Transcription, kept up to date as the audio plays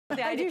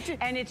I do too.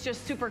 And it's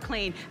just super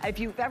clean. If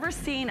you've ever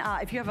seen,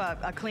 if you have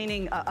a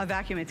cleaning, a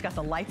vacuum, it's got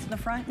the lights in the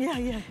front. Yeah,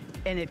 yeah.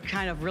 And it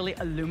kind of really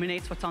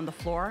illuminates what's on the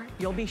floor.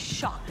 You'll be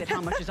shocked at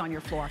how much is on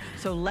your floor.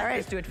 So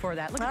let's do it for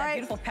that. Look at that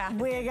beautiful path.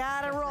 We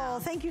gotta roll.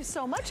 Thank you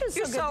so much. It's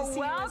You're so good to see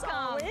welcome.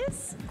 you as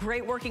always.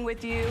 Great working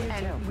with you,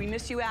 and we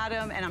miss you,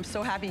 Adam, and I'm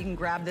so happy you can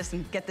grab this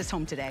and get this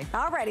home today.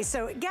 Alrighty,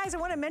 so guys, I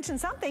want to mention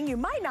something you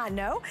might not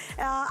know.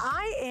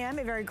 I am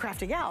a very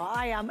crafty gal.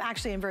 I am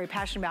very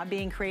passionate about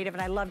being creative,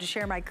 and I love to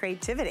share my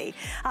creativity.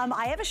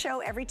 I have a show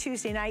every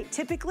Tuesday night.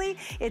 Typically,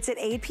 it's at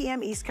 8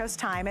 p.m. East Coast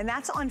time, and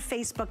that's on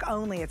Facebook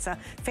only. It's a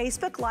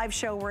Facebook live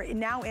show. We're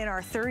now in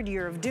our 3rd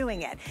year of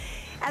doing it.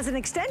 As an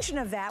extension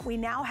of that, we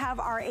now have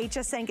our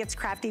HSN Gets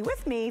Crafty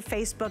With Me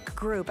Facebook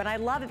group, and I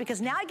love it because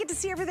now I get to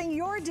see everything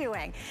you're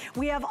doing.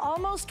 We have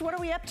almost, what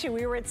are we up to?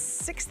 We were at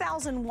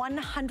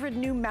 6,100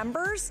 new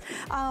members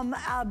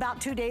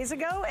about 2 days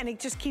ago, and it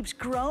just keeps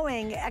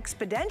growing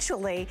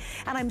exponentially,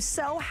 and I'm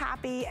so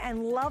happy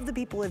and love the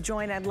people who have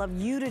joined. I'd love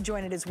you to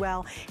join it as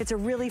well. It's a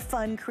really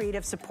fun,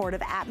 creative,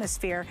 supportive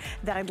atmosphere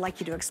that I'd like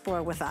you to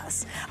explore with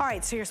us. All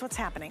right, so here's what's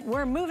happening.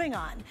 We're moving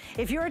on.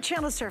 If you're a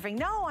channel surfing,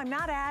 no, I'm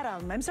not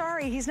Adam. I'm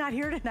sorry, he's not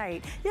here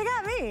tonight. You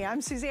got me.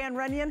 I'm Suzanne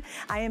Runyon.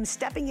 I am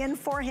stepping in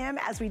for him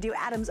as we do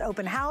Adam's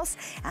open house,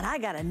 and I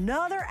got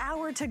another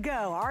hour to go.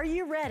 Are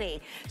you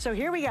ready? So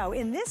here we go.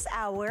 In this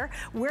hour,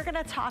 we're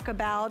gonna talk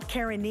about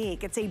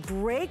Keranique. It's a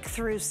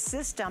breakthrough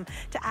system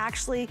to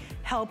actually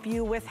help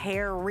you with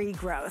hair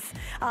regrowth.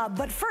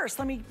 But first,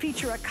 let me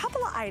feature a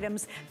couple of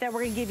items that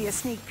we're gonna give you a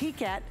sneak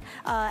peek at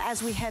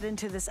as we head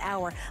into this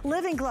hour.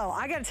 Living Glow,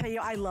 I gotta tell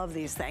you, I love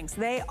these things.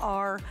 They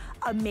are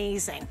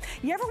amazing.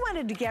 You ever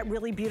wanted to get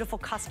really beautiful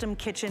custom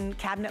kitchen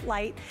cabinet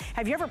light?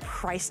 Have you ever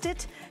priced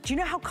it? Do you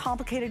know how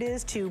complicated it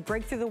is to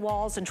break through the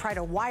walls and try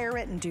to wire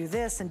it and do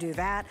this and do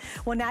that?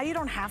 Well, now you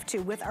don't have to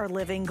with our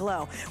Living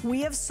Glow.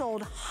 We have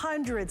sold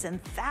hundreds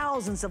and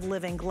thousands of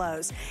Living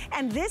Glows,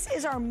 and this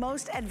is our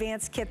most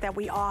advanced kit that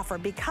we offer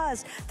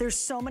because there's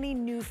so many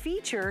new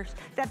features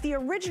that the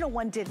original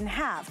one didn't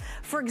have.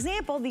 For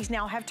example, these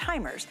now have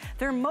timers.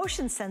 They're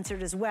motion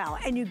censored as well,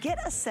 and you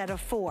get a set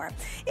of 4.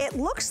 It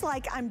looks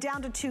like I'm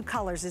down to 2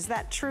 colors. Is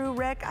that true,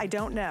 Rick? I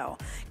don't know,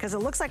 because it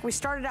looks like we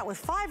started out with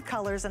 5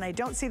 colors and I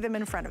don't see them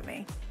in front of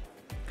me.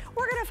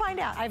 We're gonna find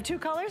out. I have 2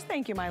 colors,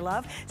 thank you, my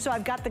love. So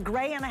I've got the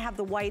gray and I have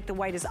the white. The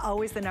white is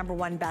always the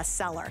 #1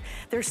 bestseller.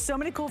 There's so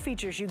many cool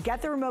features. You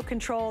get the remote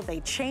control,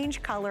 they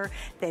change color,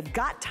 they've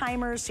got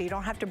timers so you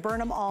don't have to burn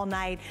them all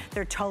night.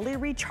 They're totally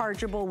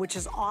rechargeable, which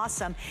is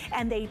awesome,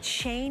 and they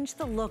change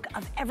the look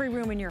of every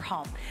room in your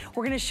home.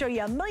 We're gonna show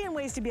you a million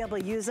ways to be able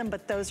to use them,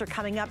 but those are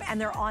coming up,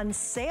 and they're on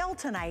sale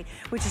tonight,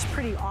 which is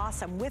pretty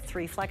awesome with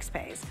 3 flex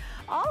pays.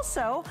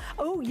 Also,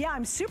 oh yeah,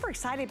 I'm super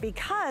excited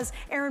because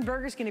Aaron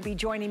Berger's gonna be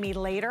joining me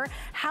later.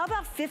 How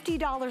about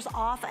 $50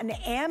 off an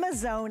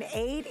Amazon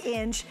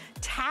 8-inch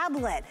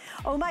tablet?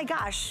 Oh my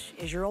gosh,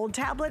 is your old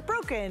tablet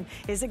broken?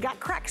 Is it got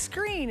cracked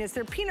screen? Is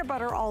there peanut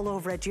butter all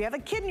over it? Do you have a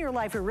kid in your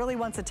life who really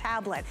wants a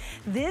tablet?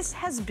 This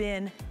has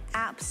been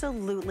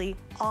absolutely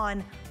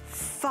on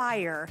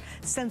fire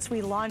since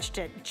we launched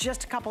it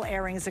just a couple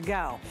airings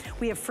ago.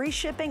 We have free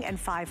shipping and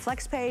 5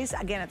 flex pays.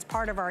 Again, it's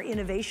part of our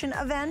innovation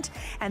event,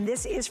 and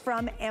this is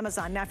from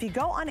Amazon. Now, if you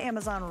go on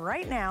Amazon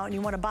right now and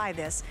you want to buy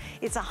this,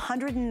 it's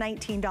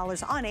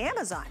 $119 on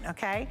Amazon,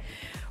 okay?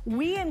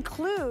 We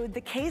include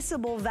the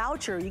caseable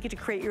voucher. You get to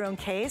create your own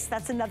case.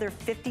 That's another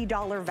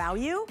 $50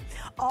 value.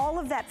 All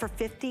of that for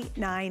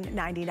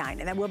 $59.99.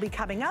 And that will be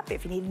coming up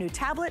if you need a new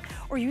tablet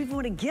or you even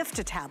want to gift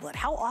a tablet.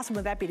 How awesome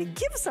would that be to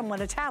give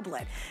someone a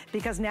tablet?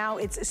 Because now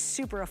it's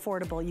super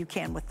affordable. You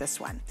can with this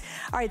one.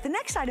 All right, the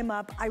next item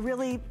up I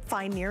really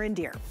find near and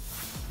dear.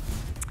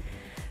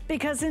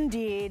 Because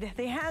indeed,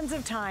 the hands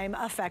of time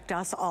affect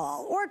us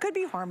all. Or it could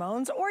be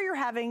hormones, or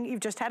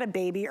you've just had a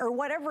baby, or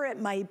whatever it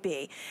might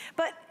be.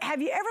 But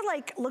have you ever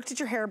looked at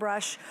your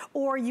hairbrush,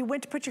 or you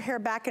went to put your hair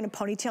back in a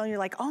ponytail and you're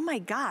like, oh my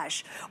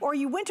gosh. Or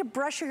you went to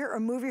brush your hair or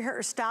move your hair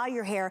or style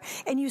your hair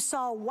and you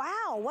saw,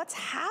 wow, what's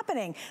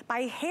happening?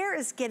 My hair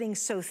is getting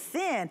so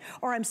thin,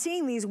 or I'm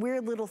seeing these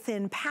weird little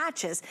thin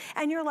patches.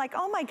 And you're like,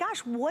 oh my gosh,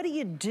 what do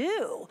you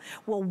do?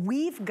 Well,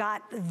 we've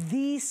got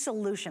the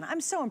solution. I'm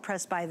so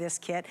impressed by this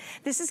kit.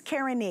 This is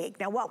Keranique.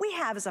 Now what we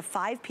have is a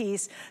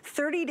 5-piece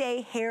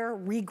 30-day hair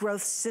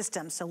regrowth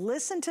system. So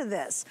listen to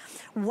this.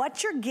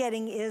 What you're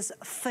getting is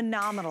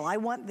phenomenal. I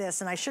want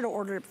this, and I should have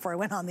ordered it before I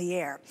went on the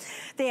air.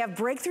 They have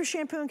breakthrough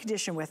shampoo and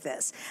condition with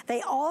this.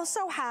 They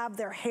also have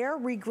their hair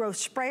regrowth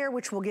sprayer,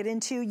 which we'll get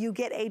into. You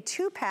get a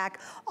 2-pack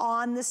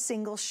on the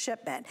single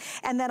shipment.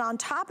 And then on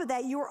top of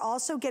that, you are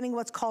also getting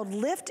what's called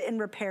lift and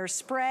repair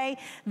spray.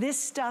 This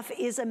stuff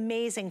is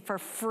amazing for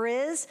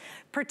frizz.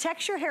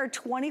 Protects your hair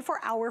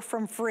 24-hour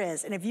from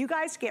frizz. And if you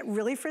guys get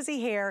really frizzy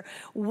hair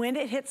when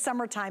it hits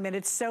summertime and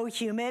it's so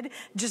humid,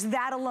 just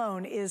that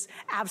alone is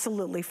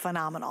absolutely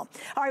phenomenal.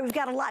 All right, we've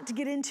got a lot to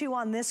get into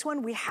on this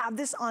one. We have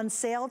this on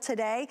sale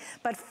today,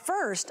 but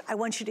first I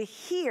want you to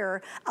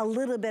hear a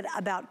little bit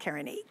about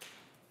Keranique.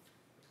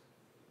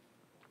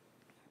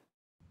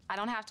 I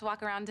don't have to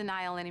walk around in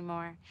denial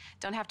anymore.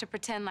 Don't have to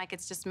pretend like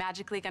it's just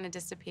magically gonna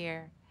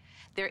disappear.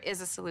 There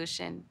is a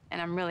solution, and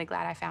I'm really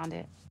glad I found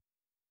it.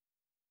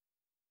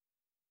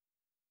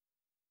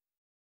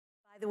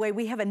 By the way,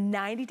 we have a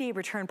 90-day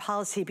return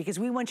policy because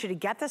we want you to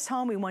get this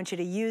home, we want you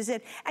to use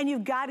it, and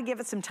you've got to give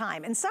it some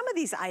time. And some of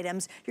these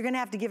items, you're gonna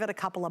have to give it a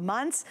couple of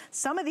months.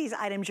 Some of these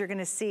items, you're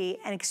gonna see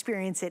and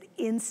experience it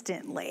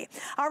instantly.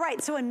 All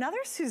right, so another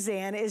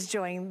Suzanne is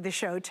joining the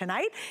show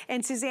tonight.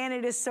 And Suzanne,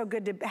 it is so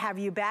good to have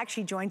you back.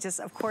 She joins us,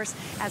 of course,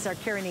 as our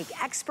Keranique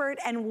expert.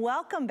 And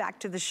welcome back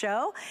to the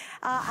show.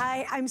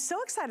 I'm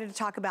so excited to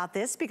talk about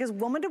this because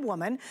woman to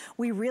woman,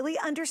 we really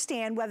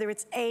understand whether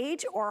it's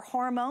age or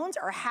hormones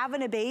or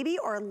having a baby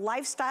or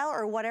lifestyle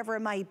or whatever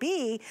it might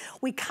be,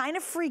 we kind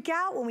of freak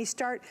out when we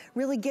start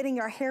really getting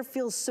our hair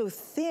feels so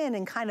thin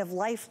and kind of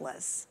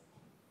lifeless.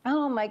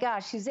 Oh my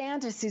gosh, Suzanne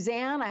to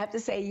Suzanne, I have to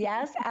say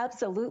yes,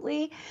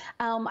 absolutely.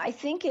 I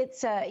think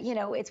it's, you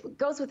know, it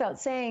goes without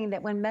saying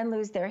that when men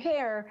lose their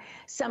hair,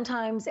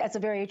 sometimes that's a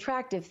very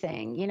attractive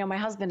thing. You know, my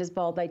husband is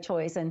bald by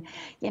choice and,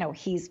 you know,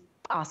 he's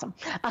awesome.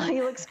 He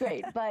looks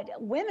great. But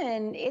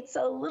women, it's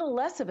a little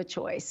less of a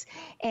choice.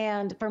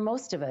 And for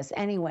most of us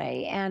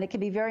anyway, and it can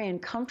be very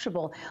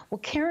uncomfortable. Well,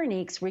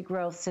 Keranique's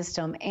regrowth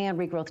system and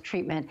regrowth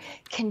treatment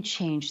can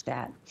change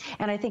that.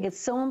 And I think it's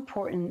so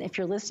important if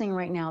you're listening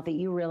right now that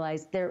you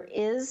realize there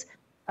is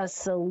a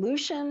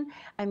solution.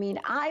 I mean,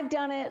 I've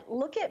done it.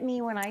 Look at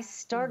me when I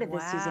started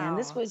this, Suzanne.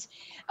 This was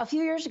a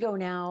few years ago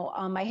now.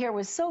 My hair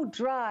was so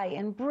dry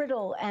and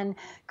brittle and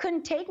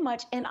couldn't take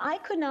much, and I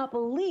could not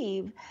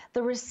believe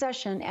the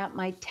recession at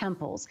my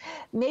temples.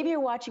 Maybe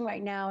you're watching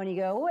right now and you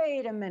go,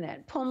 wait a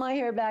minute, pull my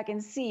hair back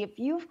and see if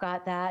you've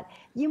got that.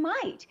 You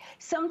might.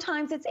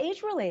 Sometimes it's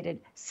age-related.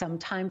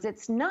 Sometimes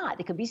it's not.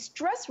 It could be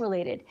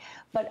stress-related.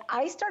 But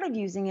I started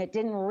using it,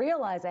 didn't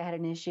realize I had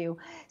an issue.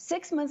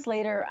 6 months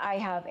later, I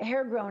have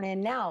hair grown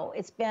in now.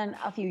 It's been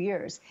a few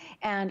years.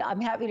 And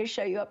I'm happy to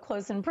show you up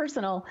close and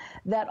personal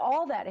that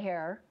all that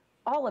hair,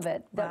 all of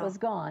it that was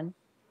gone,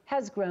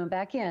 has grown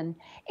back in.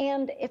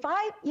 And if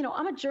you know,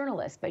 I'm a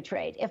journalist by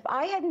trade. If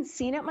I hadn't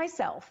seen it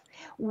myself,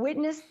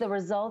 witnessed the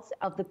results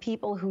of the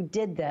people who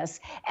did this,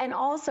 and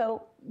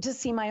also to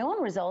see my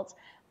own results,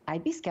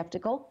 I'd be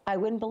skeptical. I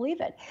wouldn't believe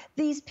it.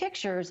 These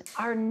pictures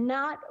are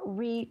not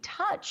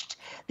retouched.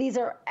 These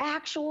are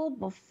actual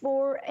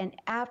before and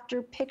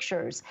after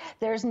pictures.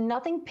 There's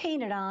nothing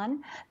painted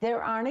on.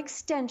 There aren't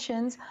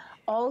extensions.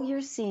 All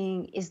you're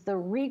seeing is the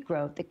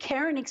regrowth, the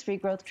Keranique's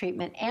regrowth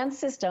treatment and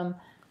system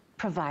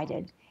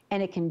provided.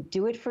 And it can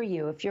do it for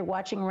you. If you're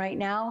watching right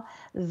now,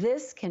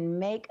 this can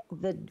make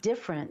the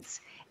difference.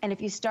 And if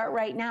you start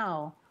right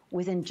now,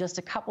 within just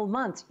a couple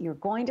months, you're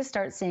going to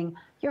start seeing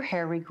your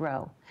hair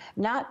regrow.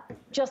 Not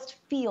just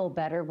feel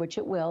better, which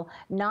it will,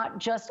 not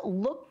just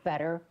look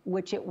better,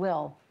 which it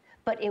will,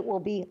 but it will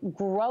be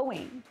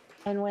growing.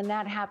 And when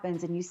that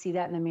happens and you see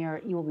that in the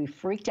mirror, you will be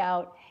freaked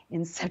out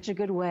in such a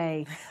good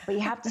way. But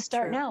you have to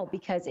start now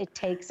because it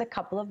takes a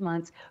couple of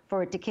months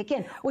for it to kick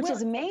in, which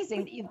is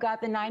amazing that you've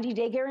got the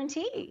 90-day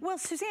guarantee. Well,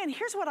 Suzanne,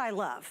 here's what I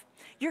love.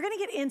 You're gonna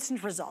get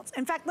instant results.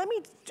 In fact,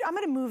 I'm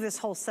gonna move this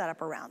whole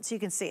setup around so you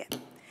can see it.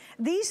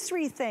 These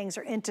three things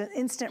are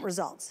instant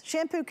results.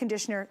 Shampoo,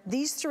 conditioner,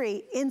 these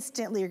three,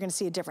 instantly you're gonna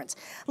see a difference.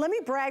 Let me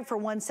brag for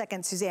 1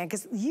 second, Suzanne,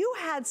 because you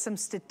had some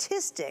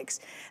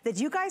statistics that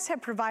you guys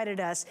have provided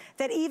us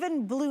that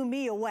even blew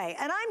me away.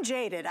 And I'm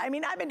jaded. I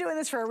mean, I've been doing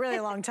this for a really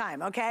long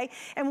time, okay?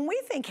 And when we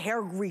think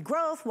hair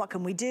regrowth, what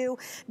can we do?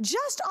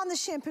 Just on the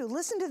shampoo,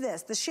 listen to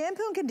this, the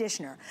shampoo and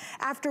conditioner,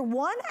 after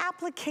one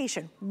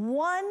application,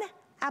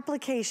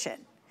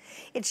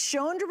 it's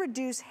shown to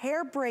reduce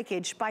hair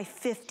breakage by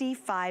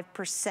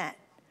 55%.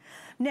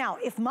 Now,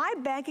 if my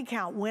bank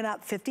account went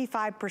up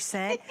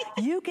 55%,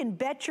 you can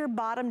bet your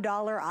bottom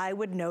dollar I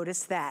would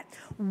notice that.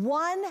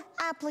 One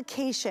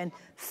application,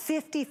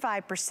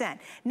 55%.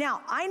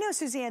 Now, I know,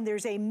 Suzanne,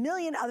 there's a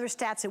million other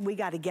stats that we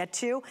got to get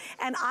to,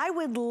 and I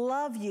would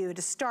love you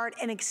to start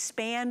and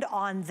expand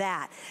on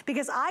that,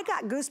 because I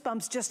got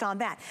goosebumps just on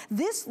that.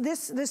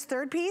 This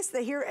third piece,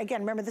 here,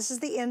 again, remember, this is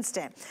the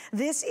instant.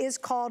 This is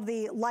called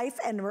the Lift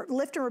and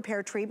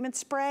Repair Treatment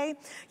Spray.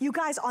 You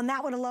guys, on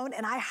that one alone,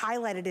 and I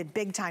highlighted it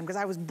big time because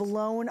I was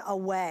blown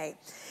away.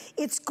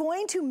 It's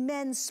going to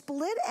mend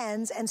split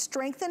ends and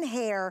strengthen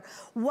hair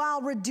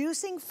while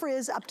reducing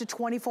frizz up to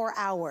 24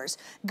 hours.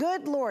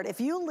 Good Lord, if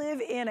you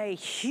live in a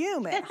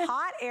humid,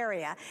 hot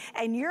area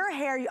and your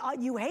hair,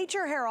 you hate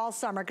your hair all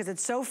summer because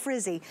it's so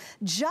frizzy,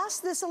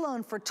 just this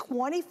alone for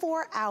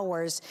 24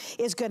 hours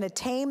is gonna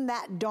tame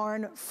that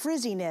darn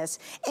frizziness,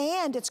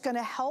 and it's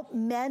gonna help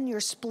mend your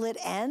split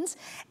ends,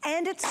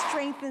 and it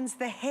strengthens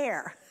the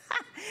hair.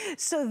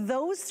 So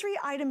those three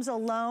items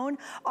alone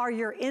are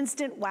your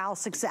instant wow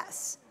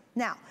success.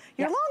 Now,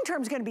 your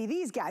long-term is gonna be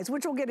these guys,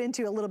 which we'll get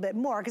into a little bit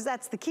more because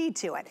that's the key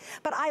to it.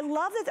 But I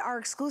love that our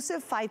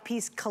exclusive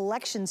 5-piece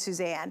collection,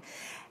 Suzanne,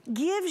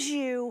 gives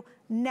you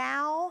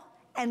now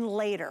and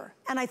later.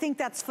 And I think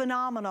that's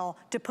phenomenal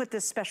to put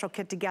this special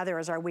kit together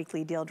as our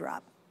weekly deal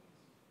drop.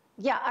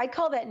 Yeah, I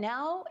call that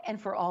now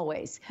and for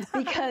always,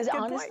 because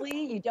honestly,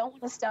 point. you don't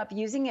want to stop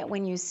using it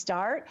when you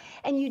start.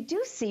 And you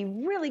do see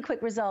really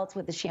quick results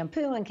with the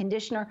shampoo and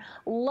conditioner.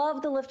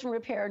 Love the lift and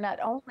repair, not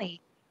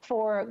only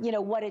for, you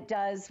know, what it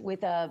does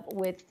with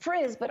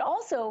frizz, but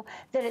also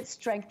that it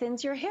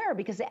strengthens your hair,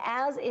 because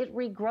as it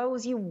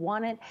regrows, you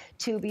want it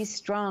to be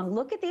strong.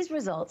 Look at these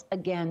results.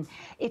 Again,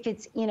 if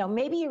it's, you know,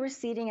 maybe you're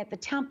receding at the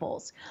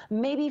temples,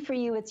 maybe for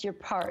you it's your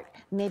part,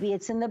 maybe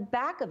it's in the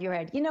back of your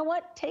head. You know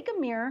what? Take a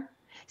mirror,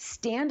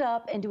 stand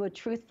up and do a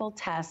truthful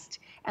test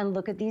and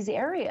look at these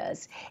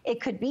areas.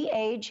 It could be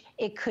age.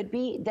 It could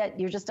be that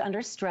you're just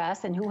under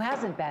stress, and who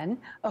hasn't been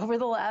over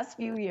the last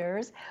few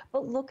years.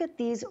 But look at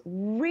these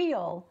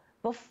real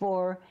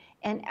before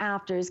and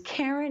afters.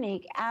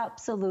 Keranique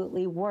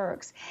absolutely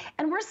works.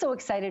 And we're so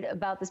excited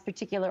about this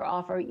particular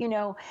offer. You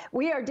know,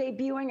 we are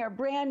debuting our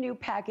brand new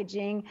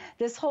packaging.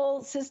 This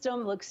whole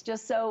system looks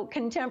just so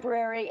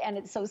contemporary and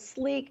it's so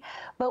sleek,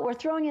 but we're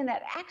throwing in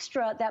that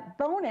extra, that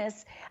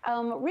bonus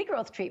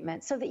regrowth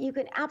treatment so that you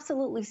can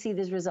absolutely see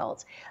these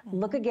results.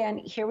 Look again,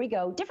 here we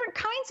go. Different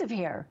kinds of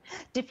hair,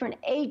 different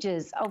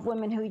ages of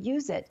women who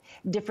use it,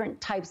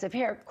 different types of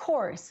hair,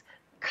 coarse,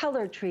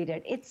 color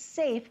treated. It's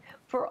safe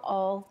for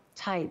all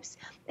types.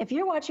 If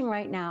you're watching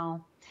right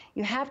now,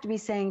 you have to be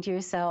saying to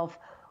yourself,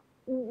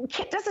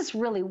 does this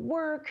really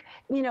work?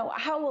 You know,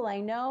 how will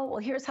I know? Well,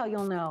 here's how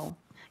you'll know.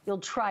 You'll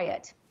try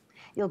it.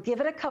 You'll give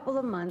it a couple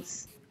of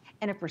months.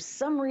 And if for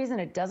some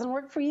reason it doesn't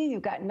work for you,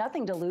 you've got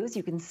nothing to lose.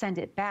 You can send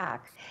it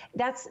back.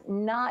 That's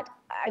not,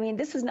 I mean,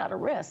 this is not a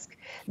risk.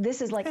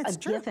 This is like a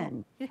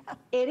given. Yeah.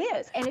 It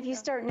is. And if you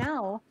start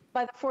now,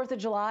 by the 4th of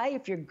July,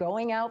 if you're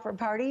going out for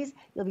parties,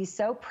 you'll be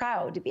so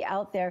proud to be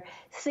out there.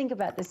 Think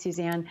about this,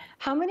 Suzanne.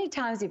 How many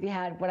times have you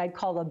had what I'd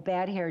call a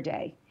bad hair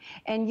day?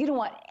 And you don't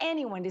want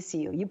anyone to see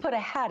you. You put a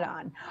hat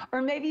on,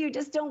 or maybe you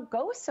just don't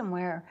go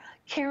somewhere.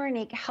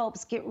 Keranique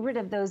helps get rid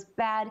of those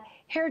bad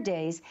hair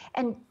days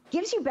and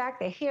gives you back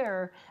the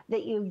hair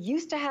that you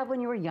used to have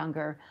when you were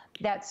younger.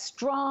 That's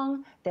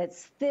strong,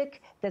 that's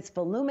thick, that's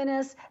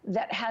voluminous,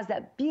 that has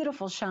that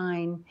beautiful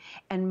shine,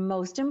 and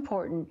most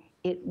important,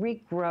 it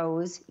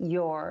regrows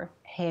your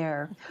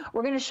hair.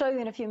 We're going to show you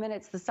in a few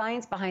minutes the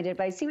science behind it,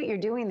 but I see what you're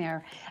doing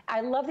there. I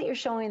love that you're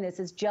showing this.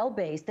 It's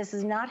gel-based. This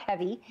is not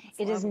heavy.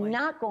 It is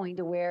not going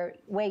to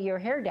weigh your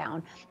hair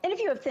down. And if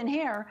you have thin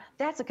hair,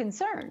 that's a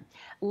concern.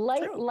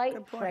 Light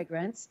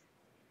fragrance.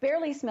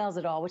 Barely smells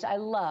at all, which I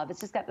love. It's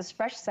just got this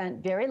fresh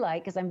scent, very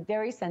light, because I'm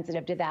very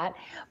sensitive to that.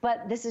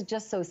 But this is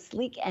just so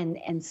sleek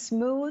and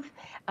smooth.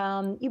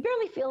 You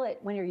barely feel it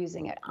when you're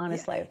using it,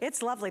 honestly. Yeah,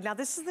 it's lovely. Now,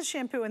 this is the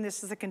shampoo and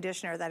this is the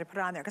conditioner that I put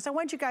on there, because I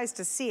want you guys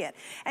to see it.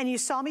 And you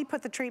saw me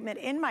put the treatment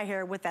in my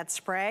hair with that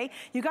spray.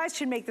 You guys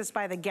should make this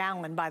by the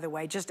gallon, by the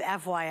way, just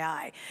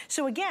FYI.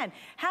 So again,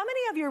 how many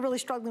of you are really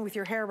struggling with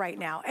your hair right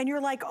now? And you're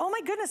like, oh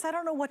my goodness, I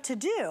don't know what to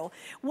do.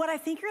 What I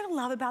think you're gonna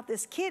love about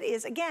this kit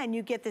is, again,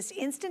 you get this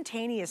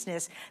instantaneous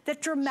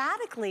that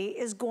dramatically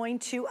is going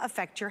to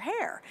affect your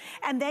hair.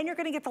 And then you're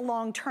gonna get the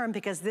long term,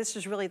 because this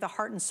is really the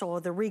heart and soul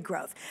of the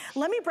regrowth.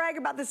 Let me brag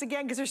about this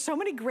again, because there's so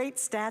many great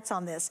stats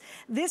on this.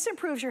 This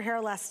improves your hair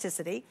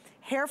elasticity,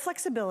 hair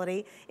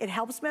flexibility. It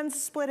helps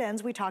men's split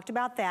ends. We talked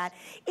about that.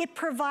 It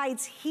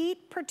provides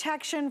heat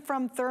protection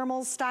from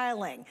thermal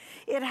styling.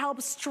 It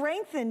helps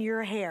strengthen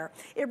your hair.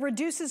 It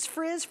reduces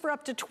frizz for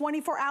up to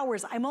 24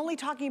 hours. I'm only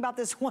talking about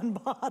this one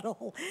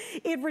bottle.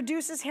 It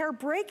reduces hair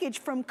breakage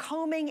from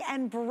combing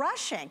and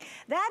brushing.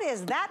 That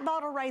is that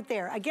bottle right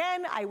there.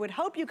 Again, I would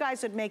hope you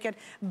guys would make it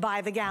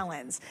by the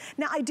gallons.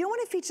 Now, I do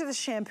want to feature the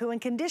shampoo and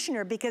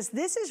conditioner, because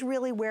this is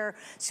really where,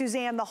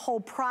 Suzanne, the whole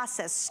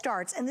process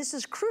starts, and this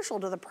is crucial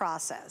to the process.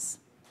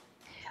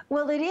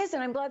 Well, it is,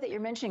 and I'm glad that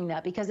you're mentioning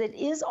that, because it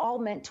is all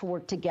meant to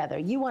work together.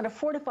 You want to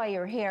fortify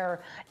your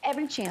hair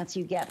every chance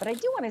you get. But I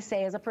do want to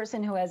say, as a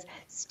person who has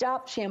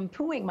stopped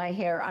shampooing my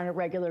hair on a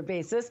regular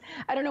basis,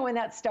 I don't know when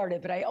that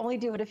started, but I only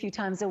do it a few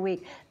times a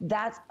week.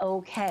 That's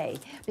okay,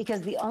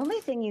 because the only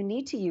thing you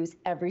need to use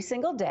every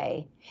single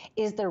day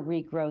is the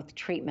regrowth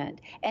treatment.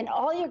 And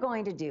all you're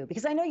going to do,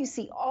 because I know you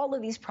see all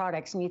of these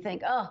products and you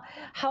think, oh,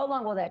 how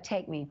long will that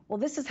take me? Well,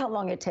 this is how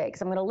long it takes.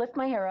 I'm going to lift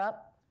my hair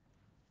up.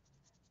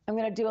 I'm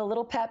going to do a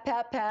little pat,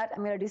 pat, pat.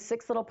 I'm going to do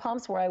 6 little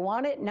pumps where I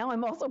want it. Now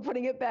I'm also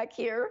putting it back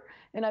here,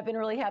 and I've been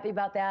really happy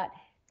about that,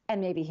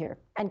 and maybe here.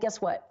 And guess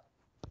what?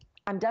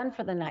 I'm done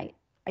for the night.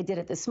 I did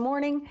it this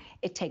morning.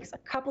 It takes a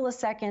couple of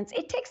seconds.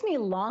 It takes me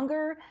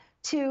longer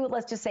to,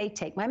 let's just say,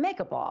 take my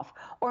makeup off,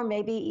 or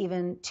maybe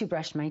even to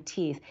brush my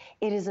teeth.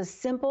 It is a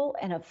simple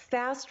and a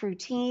fast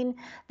routine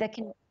that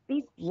can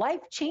be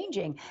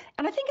life-changing.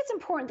 And I think it's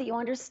important that you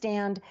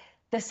understand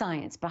the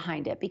science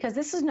behind it, because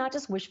this is not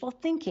just wishful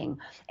thinking,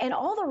 and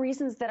all the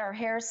reasons that our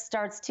hair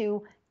starts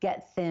to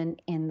get thin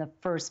in the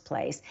first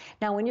place.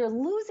 Now, when you're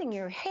losing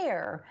your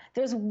hair,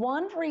 there's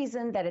one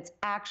reason that it's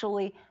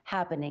actually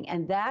happening,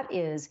 and that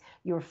is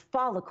your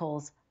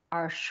follicles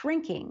are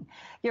shrinking.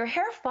 Your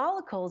hair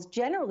follicles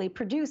generally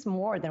produce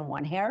more than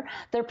one hair.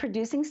 They're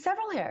producing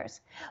several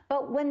hairs.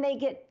 But when they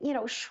get,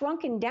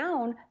 shrunken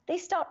down, they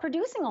stop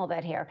producing all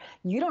that hair.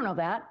 You don't know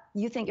that.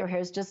 You think your hair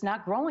is just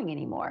not growing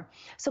anymore.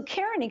 So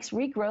Keranique's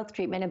regrowth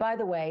treatment, and by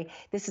the way,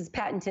 this is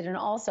patented and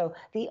also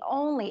the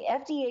only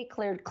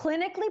FDA-cleared,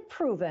 clinically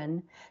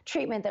proven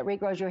treatment that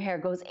regrows your hair,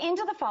 goes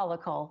into the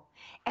follicle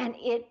and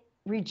it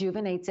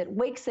rejuvenates it,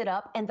 wakes it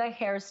up, and the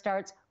hair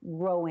starts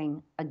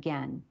growing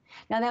again.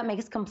 Now that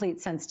makes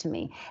complete sense to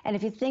me. And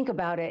if you think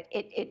about it,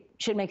 it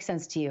should make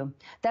sense to you.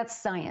 That's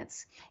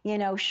science.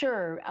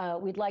 Sure,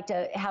 we'd like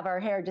to have our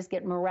hair just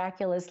get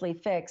miraculously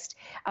fixed.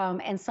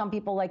 And some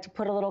people like to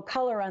put a little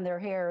color on their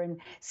hair and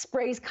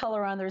sprays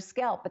color on their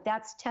scalp, but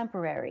that's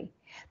temporary.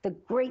 The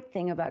great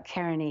thing about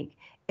Keranique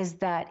is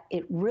that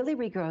it really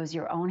regrows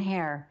your own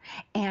hair,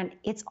 and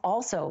it's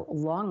also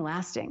long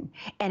lasting,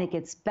 and it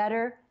gets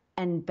better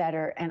and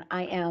better. And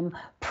I am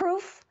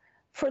proof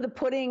for the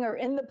pudding, or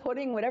in the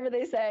pudding, whatever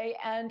they say.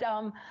 And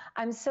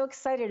I'm so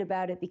excited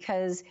about it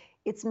because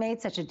it's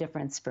made such a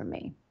difference for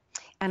me.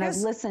 And I've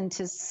listened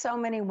to so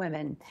many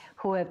women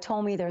who have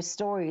told me their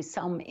stories,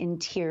 some in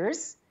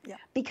tears. Yeah.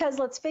 Because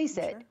let's face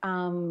it,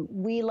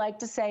 we like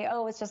to say,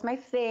 oh, it's just my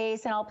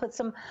face and I'll put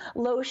some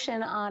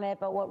lotion on it.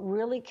 But what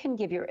really can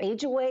give your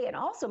age away and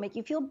also make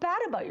you feel bad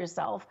about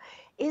yourself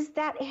is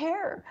that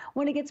hair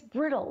when it gets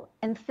brittle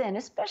and thin,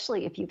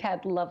 especially if you've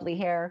had lovely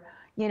hair.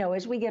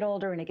 As we get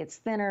older and it gets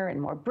thinner and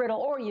more brittle,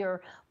 or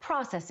you're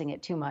processing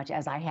it too much,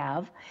 as I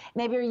have.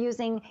 Maybe you're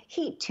using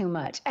heat too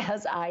much,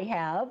 as I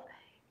have.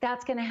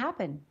 That's going to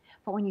happen.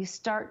 But when you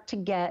start to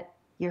get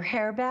your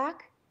hair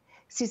back,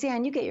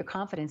 Suzanne, you get your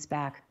confidence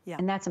back. Yeah.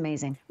 And that's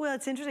amazing. Well,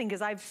 it's interesting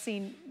because I've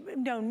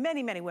known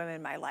many, many women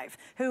in my life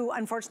who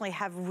unfortunately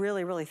have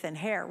really, really thin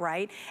hair,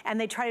 right? And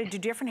they try to do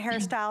different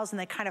hairstyles and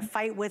they kind of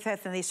fight with it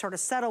and they sort of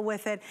settle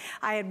with it.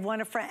 I had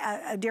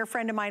a dear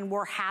friend of mine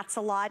wore hats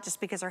a lot just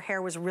because her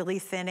hair was really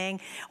thinning.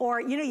 Or,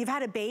 you've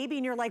had a baby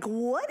and you're like,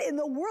 what in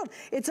the world?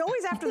 It's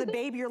always after the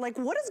baby, you're like,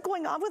 what is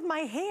going on with my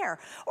hair?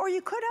 Or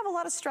you could have a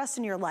lot of stress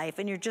in your life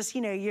and you're just,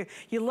 you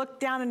look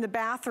down in the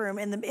bathroom,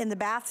 in the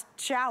bath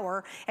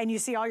shower, and you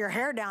see all your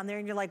hair down there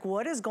and you're like,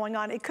 what is going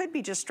on? It could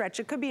be just stretch,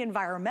 it could be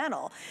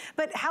environmental.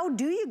 But how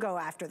do you go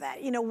after that?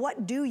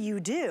 What do you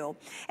do?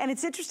 And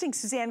it's interesting,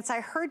 Suzanne, because I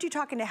heard you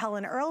talking to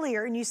Helen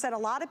earlier and you said a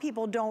lot of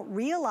people don't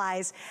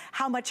realize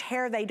how much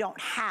hair they don't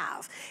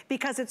have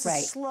because it's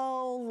a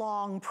slow,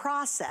 long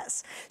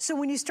process. So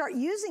when you start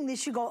using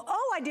this, you go,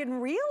 oh, I didn't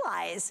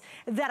realize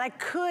that I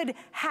could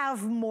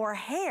have more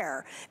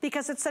hair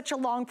because it's such a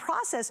long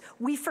process.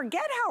 We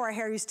forget how our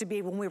hair used to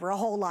be when we were a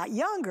whole lot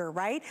younger,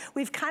 right?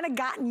 We've kind of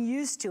gotten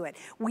used to it.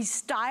 We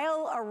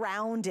style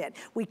around it.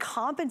 We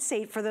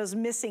compensate for those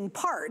missing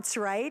parts,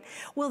 right?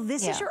 Well,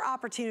 this is your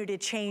opportunity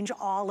to change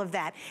all of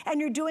that. And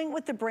you're doing it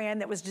with the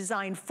brand that was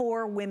designed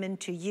for women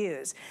to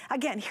use.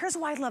 Again, here's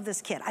why I love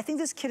this kit. I think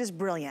this kit is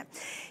brilliant.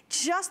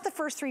 Just the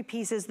first 3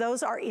 pieces,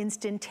 those are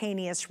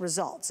instantaneous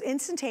results.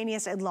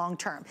 Instantaneous and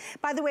long-term.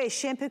 By the way,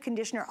 shampoo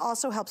conditioner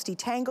also helps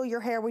detangle your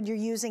hair when you're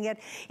using it.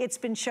 It's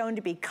been shown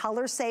to be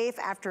color safe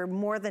after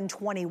more than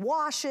 20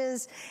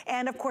 washes.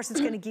 And of course,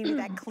 it's gonna give you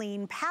that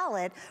clean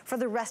palette for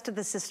the rest of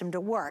the system to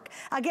work.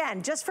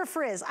 Again, just for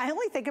frizz, I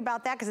only think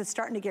about that because it's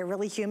starting to get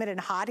really humid and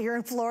hot here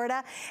in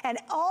Florida. And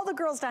all the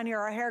girls down here,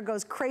 our hair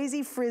goes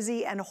crazy,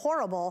 frizzy, and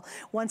horrible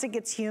once it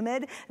gets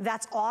humid.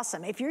 That's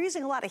awesome. If you're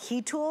using a lot of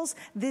heat tools,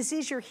 this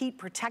is your heat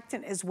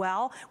protectant as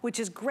well, which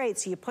is great.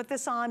 So you put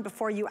this on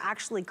before you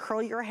actually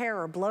curl your hair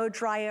or blow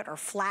dry it or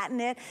flatten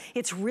it.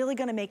 It's really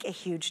gonna make a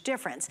huge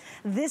difference.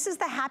 This is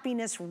the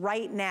happiness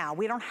right now.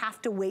 We don't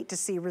have to wait to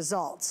see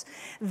results.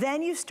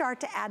 Then you start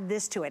to add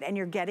this to it and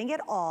you're getting it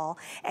all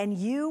and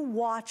you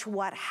watch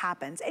what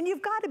happens. And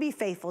you've got to be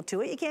faithful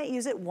to it. You can't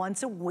use it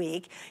once a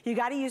week. You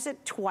got to use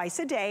it twice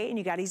a day and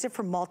you got to use it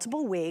for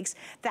multiple weeks.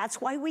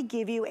 That's why we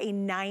give you a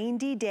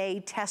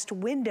 90-day test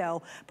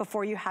window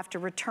before you have to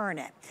return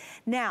it.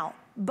 Now,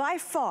 by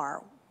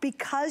far,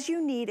 because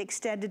you need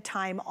extended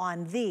time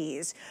on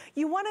these,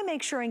 you wanna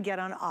make sure and get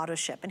on auto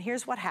ship. And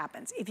here's what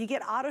happens. If you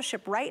get auto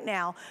ship right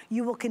now,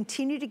 you will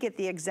continue to get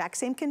the exact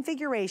same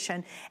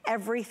configuration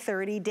every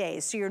 30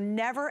 days. So you're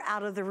never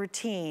out of the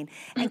routine.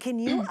 And can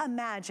you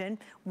imagine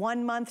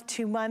 1 month,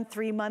 2 month,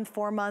 3 month,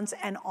 4 months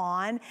and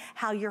on,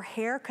 how your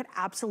hair could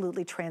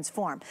absolutely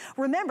transform.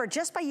 Remember,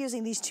 just by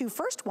using these 2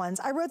 first ones,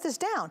 I wrote this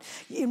down.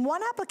 In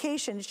one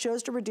application, it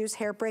shows to reduce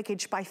hair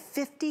breakage by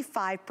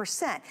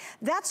 55%.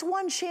 That's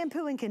one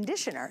shampoo and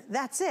conditioner,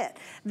 that's it.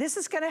 This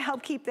is gonna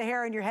help keep the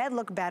hair on your head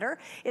look better.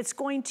 It's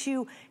going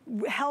to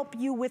help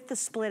you with the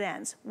split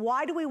ends.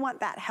 Why do we want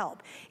that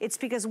help? It's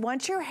because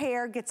once your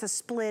hair gets a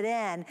split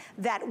end,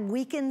 that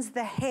weakens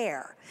the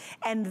hair,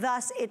 and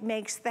thus it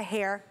makes the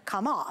hair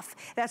come off.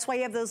 That's why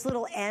you have those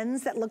little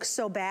ends that look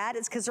so bad.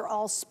 It's because they're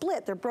all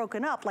split. They're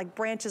broken up like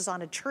branches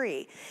on a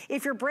tree.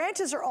 If your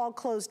branches are all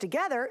closed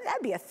together,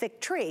 that'd be a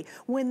thick tree.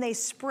 When they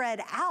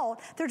spread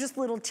out, they're just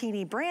little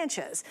teeny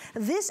branches.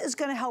 This is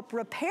gonna help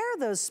repair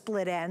those those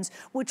split ends,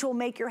 which will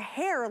make your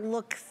hair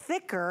look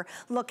thicker,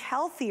 look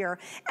healthier,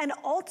 and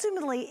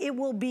ultimately it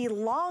will be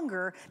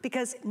longer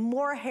because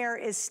more hair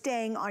is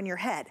staying on your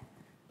head.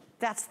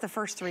 That's the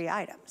first 3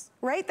 items,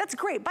 right? That's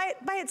great. By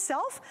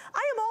itself,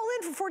 I am all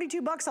in for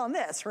 42 bucks on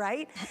this,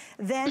 right?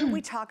 Then we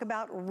talk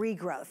about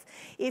regrowth.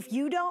 If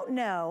you don't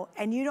know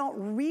and you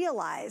don't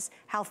realize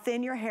how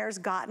thin your hair's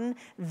gotten,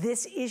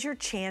 this is your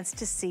chance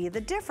to see the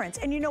difference.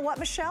 And you know what,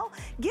 Michelle?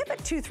 Give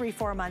it 2, 3,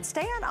 4 months.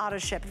 Stay on auto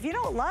ship. If you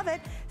don't love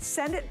it,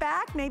 send it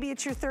back. Maybe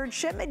it's your 3rd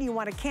shipment. You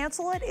want to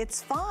cancel it.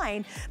 It's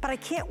fine. But I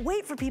can't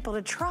wait for people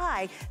to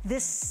try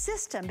this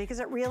system because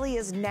it really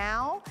is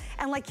now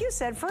and, like you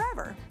said,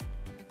 forever.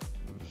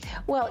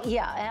 Well,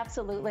 yeah,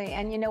 absolutely.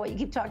 And you know what, you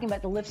keep talking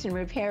about the lift and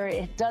repair.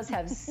 It does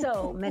have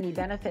so many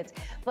benefits,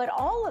 but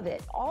all of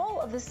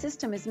the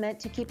system is meant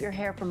to keep your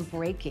hair from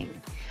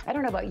breaking. I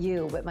don't know about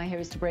you, but my hair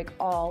used to break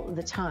all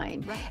the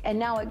time. Right. And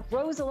now it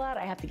grows a lot.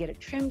 I have to get it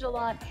trimmed a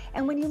lot.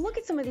 And when you look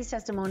at some of these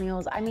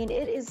testimonials, I mean,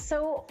 it's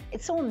so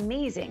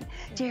amazing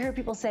to hear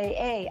people say,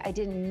 hey, I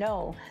didn't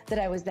know that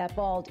I was that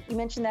bald. You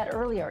mentioned that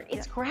earlier.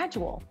 It's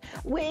gradual.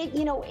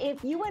 You know,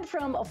 if you went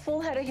from a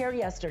full head of hair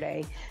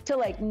yesterday to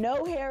like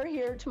no hair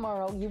here tomorrow,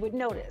 you would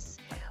notice.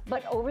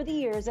 But over the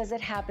years, as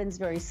it happens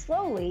very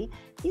slowly,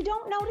 you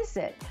don't notice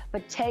it.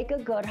 But take a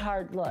good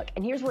hard look.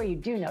 And here's where you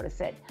do notice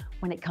it,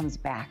 when it comes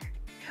back.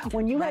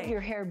 When you have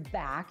your hair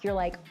back, you're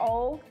like,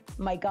 oh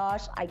my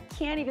gosh, I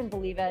can't even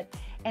believe it.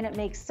 And it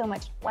makes so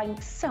much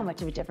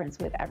of a difference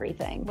with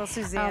everything. Well,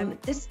 Suzanne,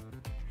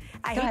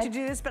 I hate to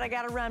do this, but I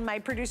got to run. My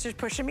producer's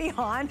pushing me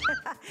on.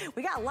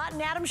 We got a lot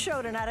in Adam's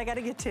show tonight I got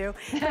to get to.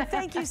 But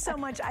thank you so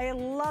much. I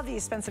love that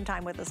you spent some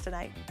time with us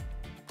tonight.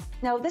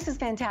 No, this is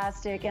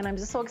fantastic, and I'm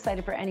just so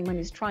excited for anyone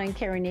who's trying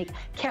Keranique.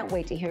 Can't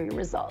wait to hear your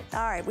results.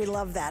 All right, we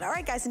love that. All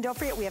right, guys, and don't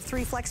forget, we have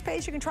 3 flex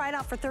pays. You can try it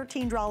out for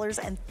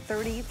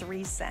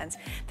 $13.33.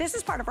 This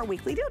is part of our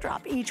weekly deal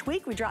drop. Each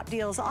week, we drop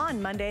deals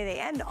on Monday. They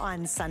end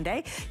on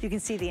Sunday. You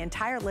can see the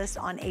entire list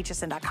on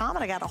hsn.com,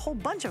 and I got a whole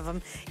bunch of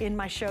them in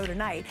my show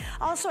tonight.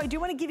 Also, I do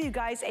want to give you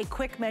guys a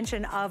quick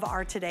mention of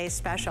our today's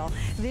special.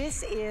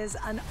 This is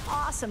an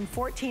awesome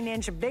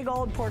 14-inch big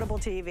old portable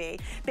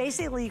TV.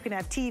 Basically, you can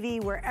have TV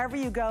wherever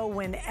you go,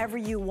 whenever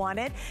you want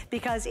it,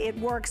 because it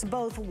works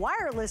both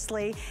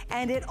wirelessly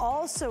and it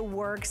also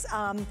works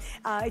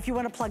if you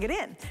want to plug it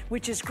in,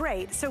 which is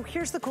great. So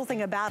here's the cool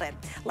thing about it.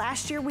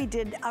 Last year we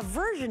did a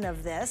version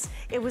of this.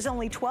 It was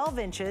only 12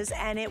 inches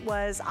and it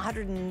was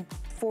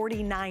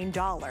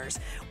 $149.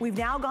 We've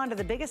now gone to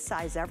the biggest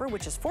size ever,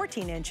 which is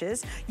 14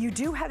 inches. You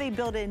do have a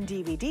built-in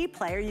DVD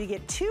player. You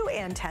get 2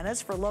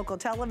 antennas for local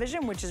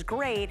television, which is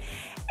great.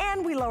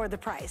 And we lowered the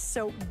price.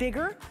 So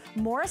bigger,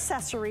 more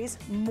accessories,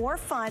 more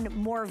fun,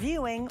 more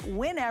viewing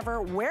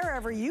whenever,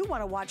 wherever you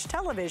want to watch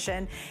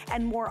television,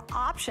 and more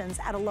options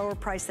at a lower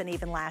price than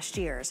even last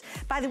year's.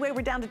 By the way,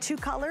 we're down to 2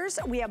 colors.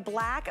 We have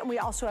black and we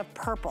also have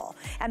purple.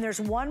 And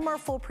there's one more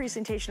full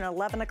presentation at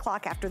 11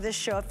 o'clock after this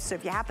show. So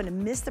if you happen to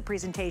miss the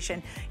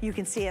presentation, you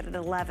can see it at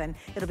 11.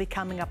 It'll be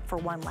coming up for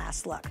one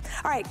last look.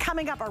 All right,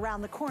 coming up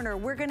around the corner,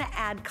 we're gonna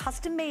add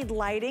custom-made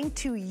lighting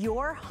to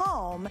your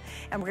home,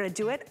 and we're gonna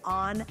do it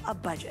on a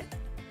budget.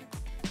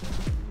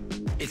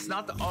 It's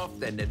not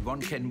often that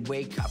one can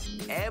wake up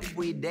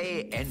every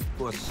day and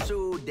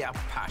pursue their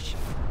passion.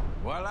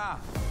 Voila!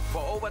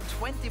 For over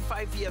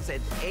 25 years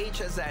at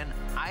HSN,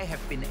 I have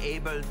been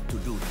able to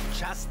do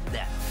just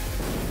that.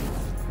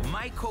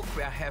 My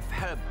cookware have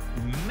helped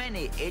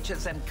many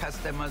HSN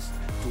customers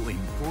to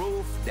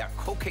improve their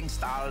cooking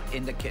style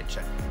in the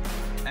kitchen.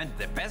 And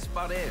the best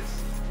part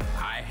is,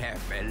 I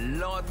have a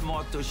lot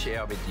more to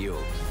share with you.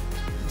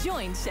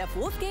 Join Chef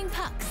Wolfgang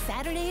Puck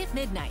Saturday at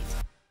midnight.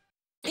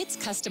 It's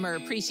Customer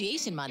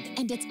Appreciation Month,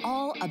 and it's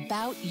all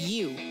about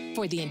you.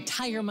 For the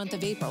entire month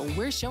of April,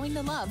 we're showing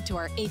the love to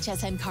our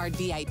HSN card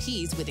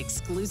VIPs with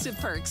exclusive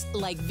perks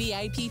like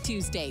VIP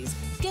Tuesdays.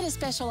 Get a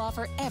special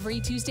offer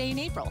every Tuesday in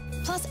April,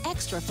 plus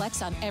extra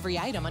flex on every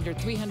item under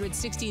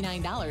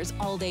 $369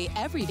 all day,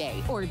 every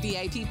day, or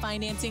VIP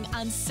financing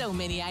on so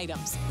many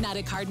items. Not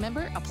a card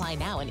member? Apply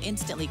now and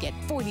instantly get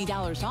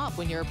 $40 off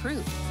when you're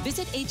approved.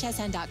 Visit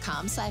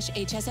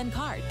hsn.com/HSN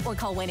card or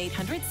call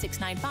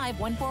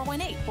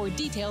 1-800-695-1418 for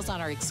details on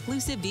our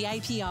exclusive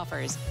VIP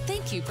offers.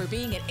 Thank you for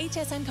being at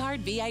HSN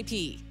Card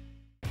VIP.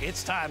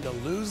 It's time to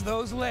lose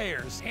those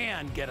layers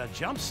and get a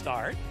jump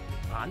start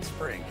on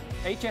spring.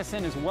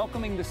 HSN is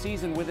welcoming the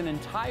season with an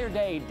entire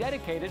day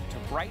dedicated to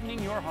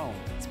brightening your home.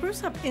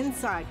 Spruce up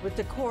inside with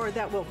decor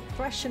that will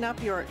freshen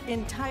up your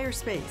entire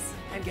space.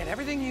 And get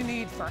everything you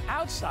need for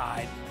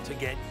outside to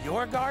get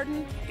your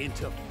garden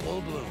into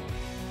full bloom.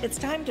 It's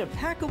time to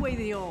pack away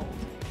the old.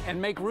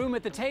 And make room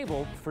at the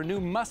table for new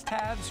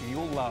must-haves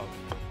you'll love.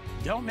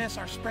 Don't miss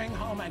our spring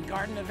home and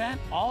garden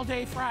event all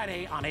day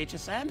Friday on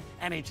HSN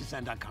and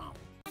hsn.com.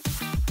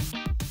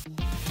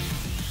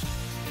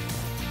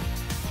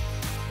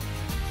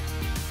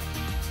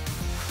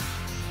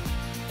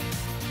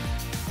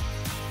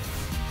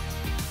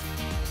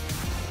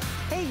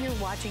 Hey Hey,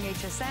 you're watching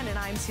HSN, and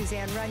I'm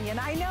Suzanne Runyon.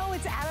 I know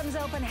it's Adam's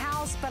open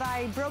house, but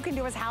I broke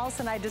into his house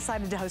and I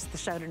decided to host the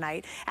show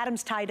tonight.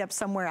 Adam's tied up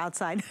somewhere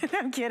outside.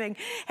 I'm kidding.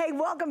 Hey,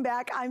 welcome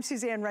back. I'm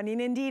Suzanne Runyon.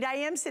 Indeed, I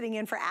am sitting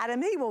in for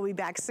Adam. He will be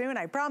back soon,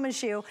 I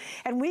promise you.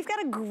 And we've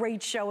got a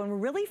great show, and we're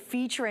really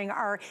featuring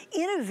our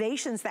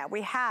innovations that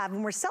we have,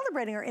 and we're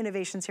celebrating our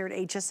innovations here at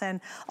HSN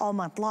all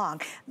month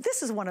long.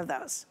 This is one of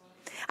those.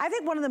 I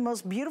think one of the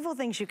most beautiful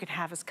things you could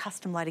have is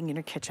custom lighting in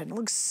your kitchen. It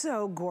looks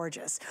so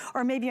gorgeous.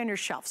 Or maybe on your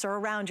shelves or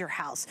around your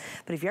house.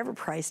 But if you ever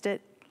priced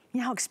it, you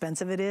know how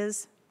expensive it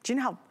is? Do you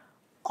know how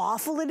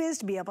awful it is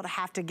to be able to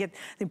have to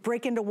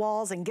break into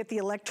walls and get the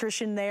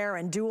electrician there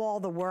and do all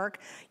the work?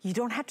 You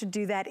don't have to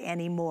do that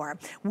anymore.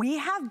 We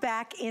have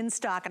back in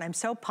stock, and I'm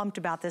so pumped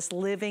about this,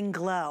 Living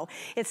Glow.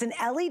 It's an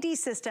LED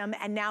system,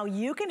 and now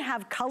you can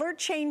have color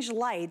change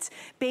lights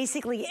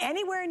basically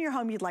anywhere in your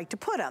home you'd like to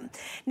put them.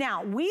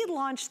 Now, we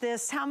launched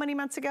this how many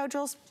months ago,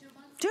 Jules?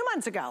 2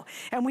 months ago,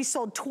 and we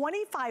sold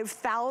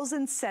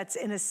 25,000 sets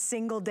in a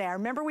single day. I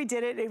remember we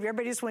did it,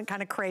 everybody just went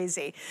kind of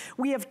crazy.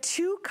 We have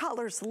 2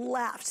 colors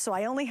left, so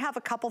I only have a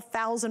couple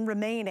thousand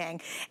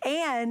remaining,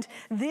 and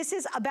this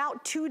is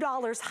about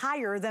 $2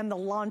 higher than the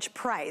launch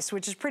price,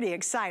 which is pretty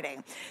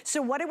exciting.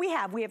 So what do we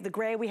have? We have the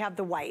gray, we have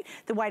the white.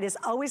 The white is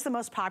always the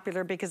most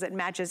popular because it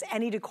matches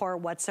any decor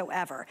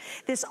whatsoever.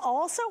 This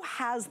also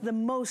has the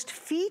most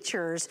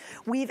features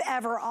we've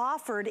ever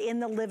offered in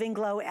the Living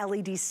Glow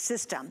LED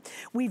system.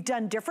 We've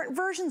done different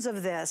versions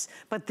of this,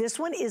 but this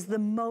one is the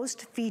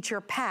most feature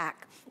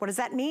pack. What does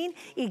that mean?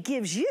 It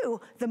gives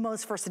you the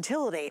most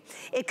versatility.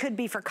 It could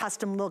be for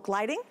custom look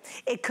lighting.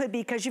 It could be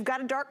because you've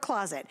got a dark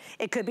closet.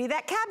 It could be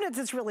that cabinet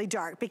that's really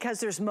dark because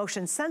there's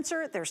motion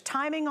sensor, there's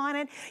timing on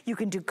it. You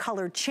can do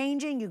color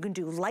changing, you can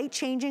do light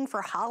changing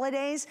for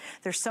holidays.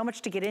 There's so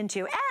much to get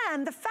into.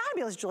 And the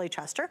fabulous Julie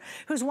Chester,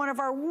 who's one of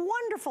our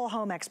wonderful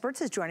home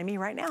experts, is joining me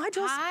right now. Hi,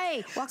 Jules.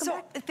 Hi. Welcome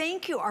back.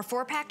 Thank you. Our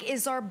 4-pack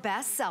is our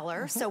best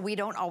seller, so we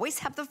don't always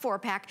have the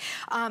 4-pack.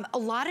 A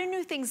lot of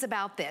new things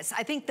about this.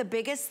 I think the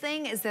biggest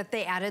thing is that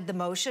they added the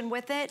motion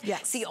with it.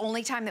 Yes. It's the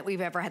only time that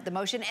we've ever had the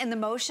motion. And the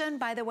motion,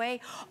 by the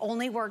way,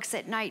 only works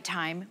at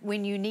nighttime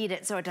when you need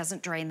it so it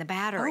doesn't drain the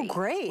battery. Oh,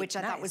 great. Which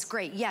I thought was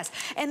great, yes.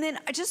 And then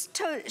just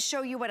to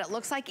show you what it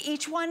looks like,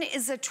 each one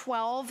is a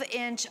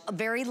 12-inch,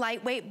 very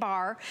lightweight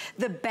bar.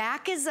 The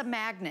back is a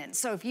magnet.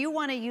 So if you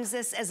want to use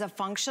this as a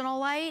functional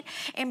light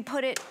and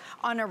put it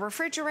on a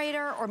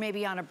refrigerator or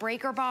maybe on a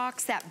breaker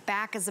box, that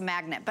back is a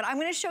magnet. But I'm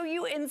going to show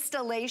you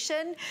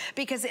installation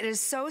because it is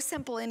so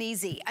simple and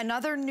easy.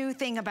 Another new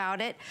thing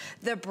about it,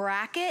 the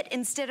bracket,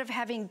 instead of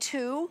having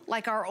 2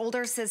 like our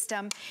older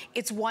system,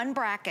 it's 1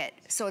 bracket,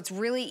 so it's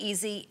really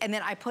easy. And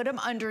then I put them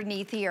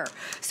underneath here.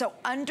 So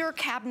under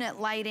cabinet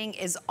lighting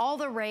is all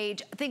the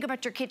rage. Think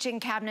about your kitchen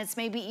cabinets,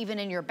 maybe even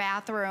in your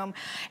bathroom.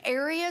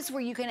 Areas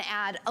where you can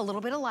add a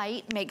little bit of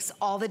light makes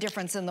all the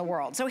difference in the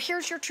world. So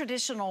here's your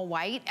traditional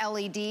white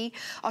LED.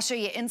 I'll show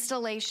you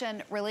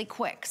installation really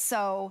quick.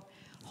 So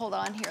hold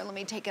on here, let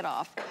me take it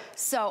off.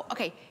 So,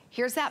 okay,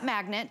 here's that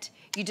magnet.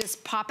 You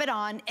just pop it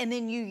on, and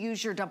then you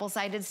use your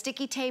double-sided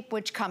sticky tape,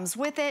 which comes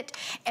with it,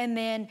 and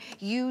then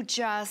you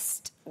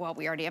just, well,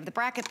 we already have the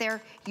bracket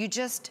there, you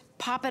just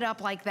pop it up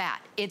like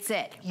that. It's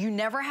it. You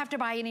never have to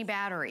buy any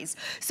batteries.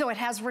 So it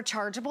has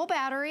rechargeable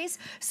batteries,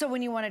 so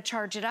when you want to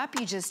charge it up,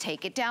 you just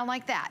take it down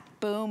like that.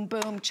 Boom,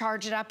 boom,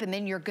 charge it up, and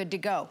then you're good to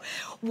go.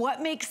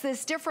 What makes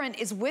this different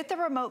is with the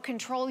remote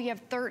control, you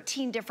have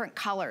 13 different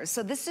colors.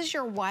 So this is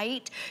your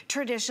white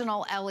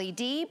traditional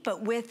LED,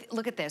 but with,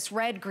 look at this,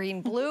 red,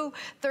 green, blue,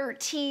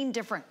 13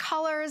 different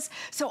colors.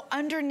 So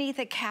underneath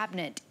a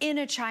cabinet, in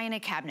a china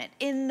cabinet,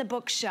 in the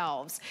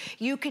bookshelves,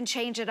 you can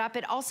change it up.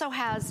 It also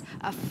has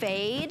a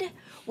fade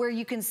where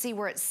you can see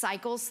where it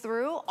cycles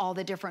through all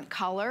the different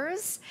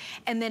colors.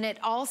 And then it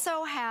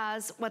also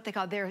has what they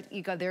call, there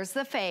you go, there's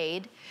the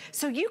fade.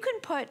 So you can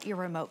put your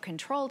remote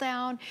control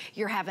down,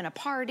 you're having a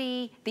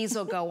party, these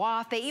will go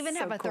off. They even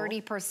have a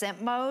 30%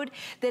 mode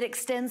that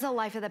extends the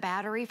life of the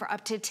battery for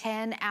up to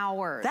 10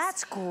 hours.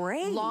 That's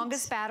great.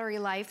 Longest battery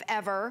life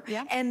ever.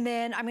 Yeah. And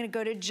then I'm gonna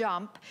go to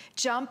jump.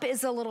 Jump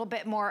is a little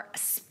bit more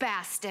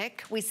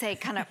spastic. We say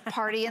kind of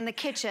party in the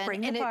kitchen.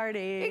 Bring the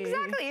party.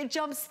 Exactly, it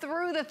jumps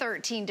through the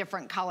 13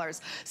 different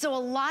colors. So a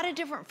lot of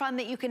different fun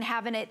that you can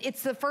have in it.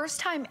 It's the first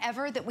time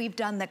ever that we've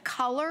done the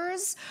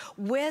colors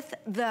with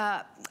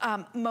the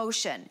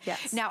motion.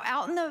 Yes. Now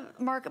out in the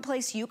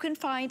marketplace, you can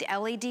find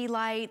LED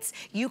lights,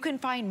 you can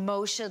find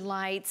motion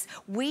lights.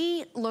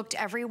 We looked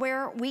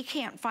everywhere. We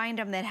can't find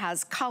them that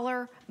has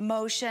color,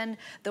 motion,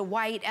 the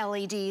white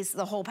LEDs,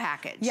 the whole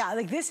package. Yeah,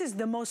 like this is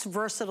the most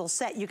versatile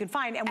set you can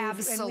find. And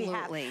absolutely.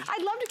 And we have.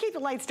 I'd love to keep the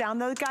lights down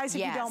though, guys,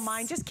 if you don't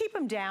mind. Just keep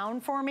them down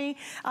for me,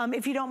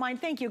 if you don't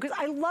mind. Thank you, because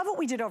I love what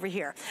we did over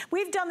here.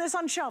 We've done this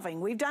on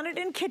shelving. We've done it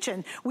in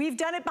kitchen. We've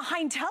done it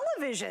behind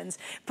televisions.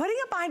 Putting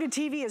it behind a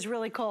TV is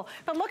really cool.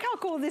 But look how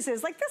cool this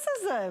is. Like, this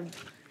is a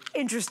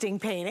interesting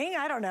painting.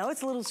 I don't know,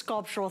 it's a little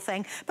sculptural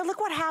thing. But look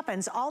what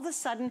happens. All of a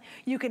sudden,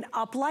 you can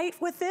uplight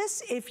with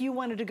this. If you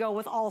wanted to go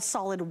with all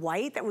solid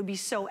white, that would be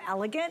so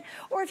elegant.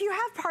 Or if you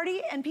have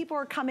party and people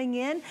are coming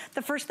in,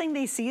 the first thing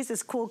they see is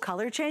this cool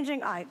color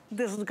changing.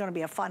 This is gonna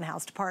be a fun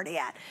house to party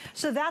at.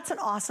 So that's an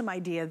awesome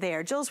idea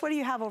there. Jules, what do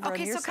you have over on your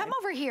side? Okay, so come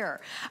over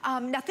here.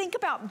 Now think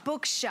about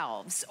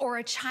bookshelves or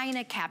a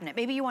china cabinet.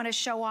 Maybe you want to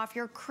show off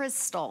your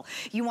crystal.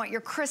 You want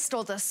your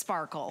crystal to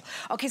sparkle.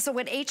 Okay, so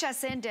what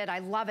HSN did, I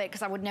love it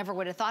because I never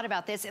would have thought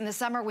about this. In the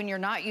summer when you're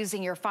not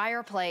using your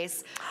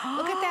fireplace,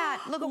 look at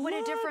that. Look at what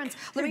a difference.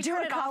 Let me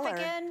turn it off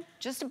again.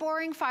 Just a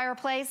boring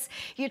fireplace.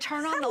 You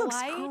turn on the light.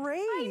 That looks great.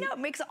 I know, it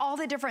makes all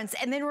the difference.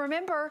 And then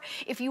remember,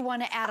 if you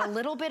want to add a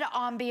little bit of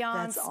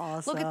ambiance, that's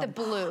awesome. look at the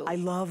blue. I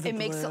love the blue. It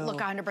makes it look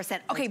 100%.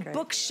 Okay,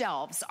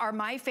 bookshelves are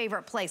my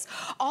favorite place.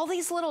 All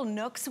these little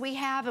nooks we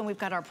have, and we've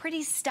got our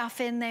pretty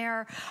stuff in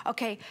there.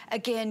 Okay,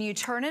 again, you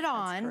turn it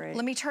on.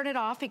 Let me turn it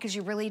off because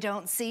you really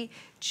don't see.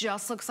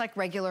 Just looks like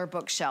regular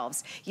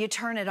bookshelves. You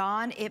turn it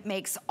on, it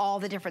makes all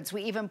the difference.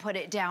 We even put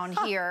it down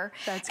here.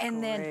 That's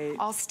and great. Then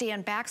I'll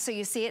stand back so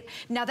you see it.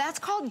 Now that's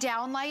called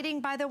down lighting,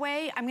 by the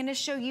way. I'm gonna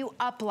show you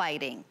up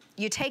lighting.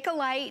 You take a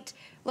light,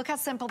 look how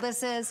simple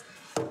this is.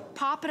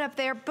 Pop it up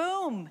there,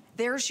 boom.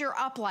 There's your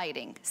up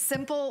lighting.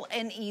 Simple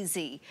and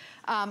easy.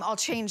 I'll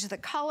change the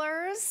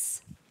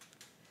colors.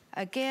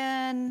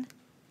 Again.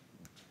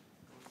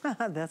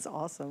 That's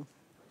awesome.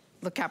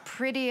 Look how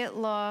pretty it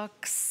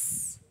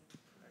looks.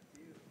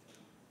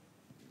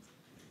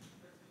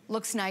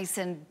 Looks nice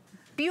and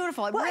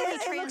beautiful. It really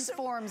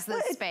transforms the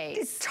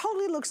space. It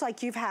totally looks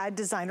like you've had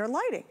designer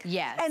lighting.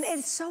 Yes. And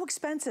it's so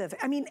expensive.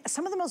 I mean,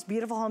 some of the most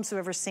beautiful homes I've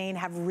ever seen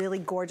have really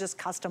gorgeous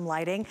custom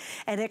lighting,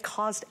 and it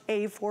cost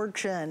a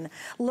fortune.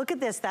 Look at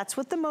this, that's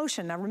with the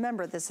motion. Now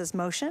remember, this is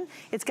motion.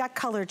 It's got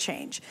color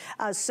change.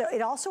 So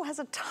it also has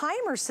a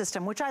timer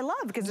system, which I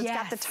love because it's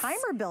got the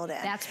timer built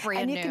in. That's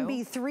brand new. And it can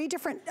be 3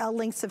 different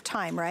lengths of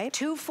time, right?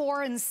 2,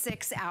 4, and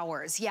 6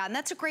 hours. Yeah, and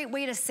that's a great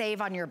way to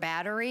save on your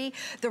battery.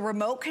 The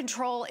remote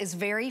control is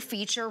very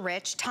feature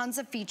rich, tons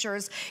of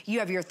features. You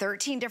have your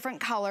 13 different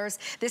colors.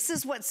 This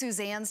is what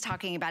Suzanne's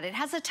talking about. It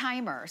has a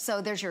timer.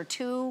 So there's your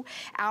 2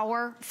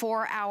 hour,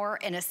 4 hour,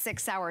 and a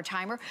 6 hour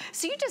timer.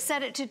 So you just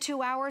set it to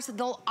 2 hours,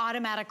 they'll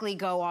automatically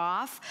go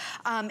off.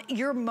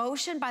 Your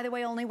motion, by the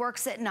way, only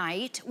works at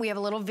night. We have a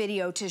little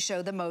video to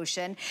show the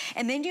motion.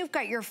 And then you've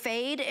got your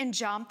fade and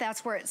jump.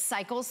 That's where it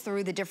cycles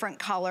through the different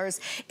colors.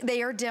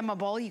 They are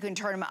dimmable. You can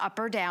turn them up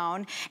or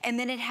down. And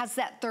then it has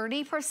that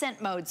 30%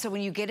 mode. So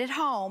when you get it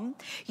home,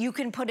 you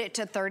can put it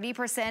to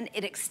 30%.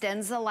 It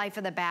extends the life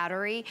of the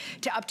battery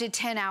to up to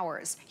 10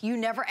 hours. You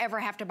never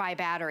ever have to buy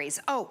batteries.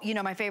 Oh, you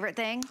know my favorite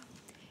thing?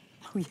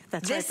 Oh, yeah,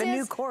 that's right, the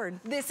new cord.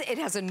 It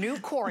has a new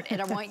cord, and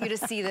I want you to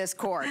see this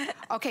cord.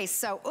 Okay,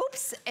 so,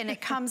 oops, and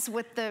it comes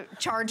with the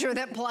charger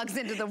that plugs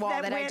into the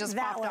wall that I just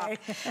popped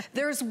off.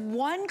 There's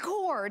one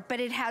cord, but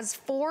it has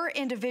 4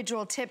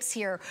 individual tips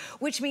here,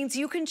 which means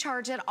you can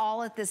charge it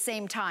all at the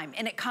same time,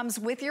 and it comes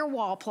with your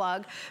wall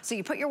plug. So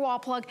you put your wall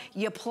plug,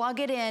 you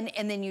plug it in,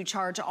 and then you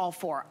charge all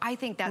 4. I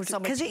think that's so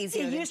much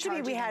easier than it used to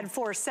be we had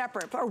 4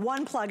 separate, or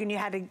 1 plug, and you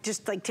had to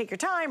just like take your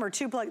time, or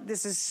 2 plug.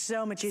 This is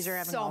so much easier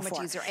having all 4. So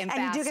much easier and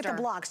faster. You do get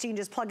the blocks, so you can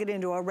just plug it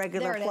into a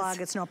regular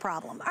plug. It's no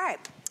problem. All right.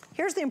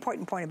 Here's the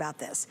important point about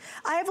this.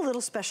 I have a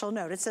little special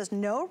note. It says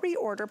no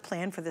reorder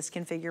plan for this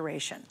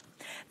configuration.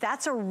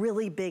 That's a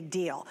really big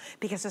deal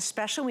because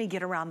especially when we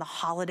get around the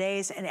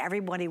holidays and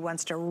everybody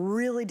wants to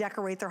really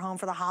decorate their home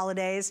for the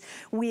holidays,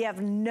 we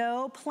have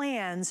no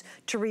plans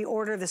to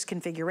reorder this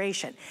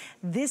configuration.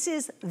 This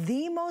is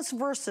the most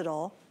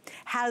versatile,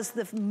 has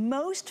the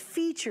most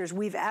features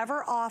we've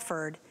ever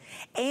offered,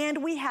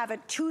 and we have it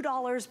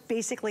 $2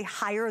 basically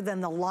higher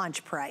than the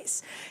launch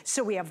price.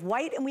 So we have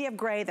white and we have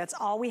gray, that's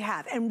all we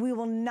have. And we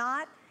will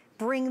not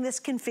bring this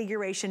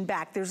configuration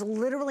back. There's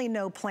literally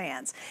no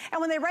plans.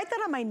 And when they write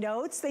that on my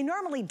notes, they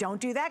normally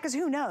don't do that because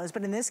who knows,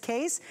 but in this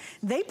case,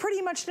 they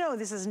pretty much know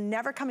this is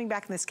never coming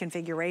back in this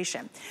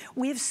configuration.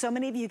 We have so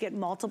many of you get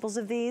multiples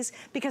of these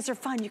because they're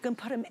fun. You can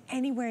put them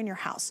anywhere in your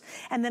house.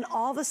 And then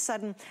all of a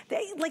sudden,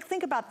 like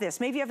think about this.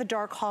 Maybe you have a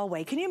dark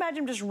hallway. Can you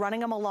imagine just running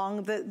them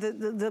along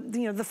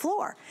the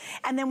floor?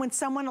 And then when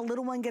someone, a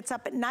little one gets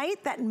up at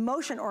night, that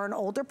motion, or an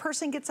older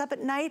person gets up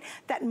at night,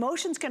 that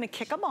motion's gonna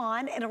kick them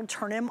on and it'll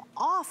turn them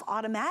off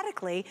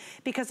automatically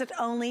because it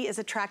only is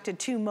attracted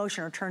to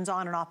motion or turns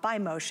on and off by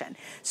motion.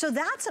 So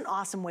that's an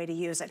awesome way to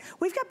use it.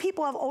 We've got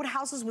people who have old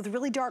houses with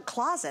really dark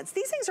closets.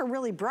 These things are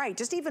really bright,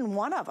 just even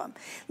one of them.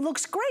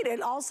 Looks great,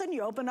 and all of a sudden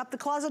you open up the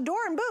closet door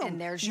and boom. And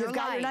there's your light. You've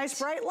got your nice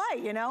bright light,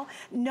 you know?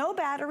 No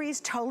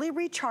batteries, totally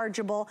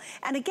rechargeable.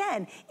 And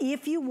again,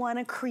 if you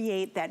wanna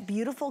create that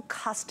beautiful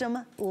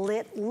custom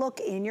lit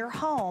look in your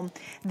home,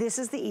 this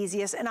is the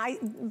easiest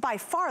and by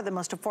far the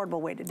most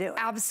affordable way to do it.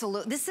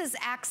 Absolutely, this is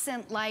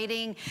accent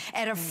lighting.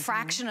 at a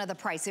fraction of the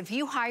price. If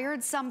you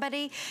hired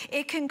somebody,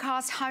 it can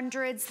cost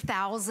hundreds,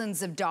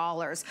 thousands of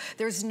dollars.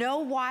 There's no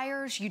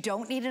wires. You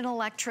don't need an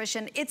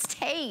electrician. It's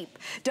tape,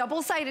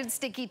 double-sided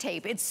sticky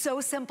tape. It's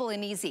so simple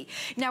and easy.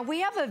 Now, we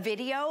have a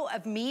video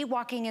of me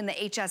walking in the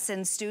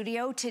HSN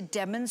studio to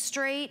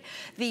demonstrate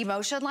the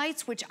motion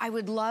lights, which I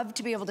would love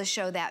to be able to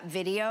show that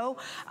video.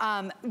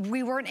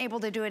 We weren't able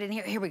to do it in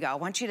here. Here we go. I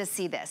want you to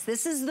see this.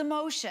 This is the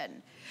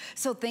motion.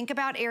 So think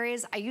about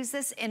areas. I use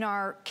this in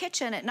our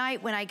kitchen at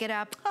night when I get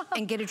up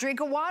and get a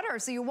drink of water.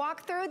 So you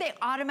walk through, they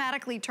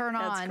automatically turn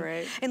on. That's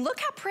great. And look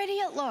how pretty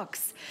it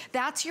looks.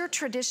 That's your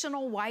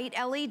traditional white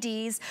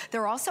LEDs.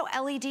 They're also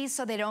LEDs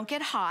so they don't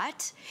get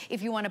hot.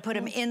 If you want to put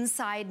them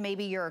inside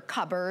maybe your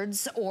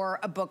cupboards or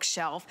a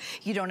bookshelf,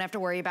 you don't have to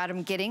worry about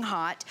them getting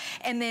hot.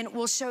 And then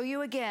we'll show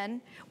you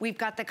again, we've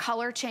got the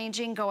color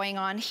changing going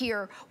on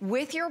here.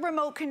 With your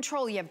remote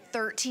control, you have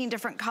 13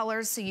 different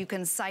colors so you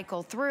can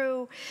cycle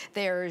through.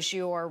 There's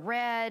your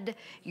red,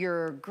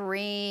 your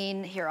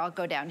green, here I'll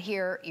go down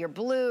here, your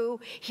blue,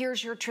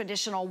 here's your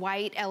traditional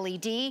white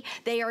LED.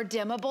 They are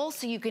dimmable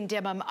so you can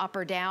dim them up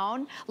or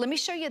down. Let me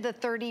show you the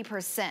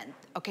 30%.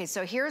 Okay,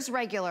 so here's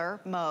regular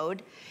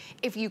mode.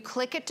 If you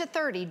click it to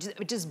 30,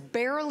 just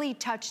barely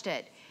touched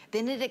it,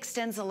 then it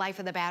extends the life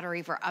of the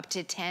battery for up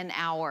to 10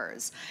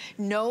 hours.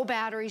 No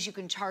batteries, you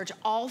can charge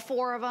all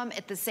 4 of them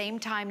at the same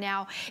time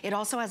now. It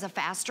also has a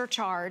faster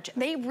charge.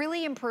 They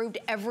really improved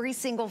every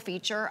single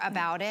feature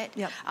about it.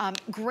 Yep.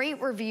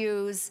 Great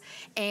reviews,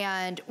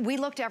 and we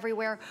looked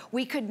everywhere.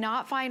 We could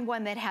not find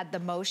one that had the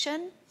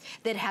motion,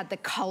 that had the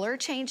color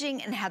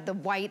changing, and had the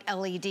white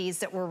LEDs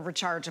that were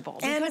rechargeable.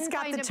 And it's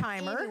got the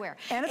timer.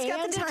 And it's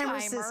got the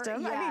timer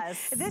system.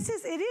 Yes. I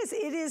mean,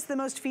 it is the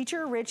most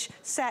feature-rich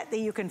set that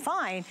you can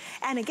find.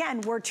 And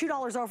again, we're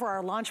 $2 over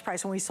our launch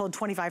price when we sold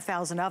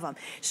 25,000 of them.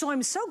 So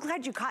I'm so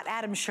glad you caught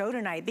Adam's show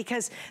tonight,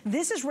 because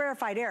this is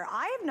rarefied air.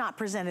 I have not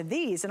presented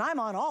these, and I'm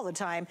on all the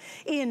time,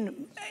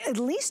 in at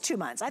least 2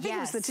 months. I think it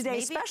was the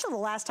Today Special the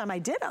last time I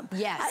did them.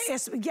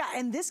 Yes. Yeah,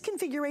 and this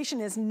configuration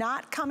is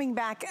not coming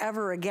back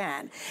ever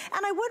again.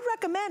 And I would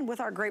recommend, with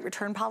our great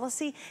return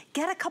policy,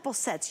 get a couple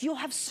sets. You'll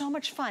have so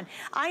much fun.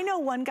 I know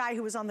one guy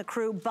who was on the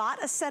crew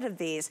bought a set of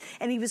these,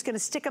 and he was gonna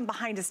stick them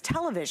behind his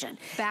television.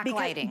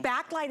 Backlighting.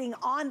 Backlighting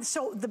on,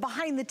 so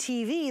behind the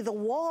TV, the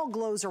wall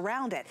glows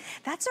around it.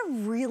 That's a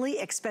really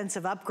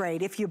expensive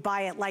upgrade if you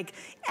buy it like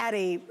at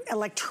a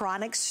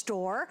electronics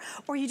store,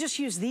 or you just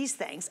use these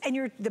things.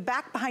 And the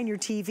back behind your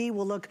TV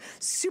will look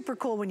super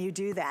cool when you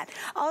do that.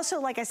 Also,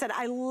 like I said,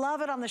 I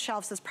love it on the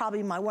shelves. That's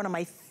probably one of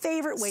my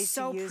favorite ways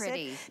to use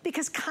it.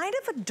 Because kind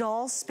of a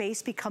dull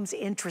space becomes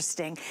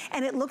interesting,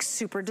 and it looks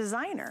super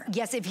designer.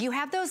 Yes, if you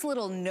have those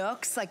little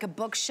nooks, like a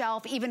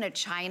bookshelf, even a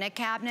china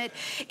cabinet,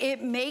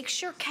 it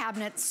makes your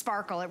cabinet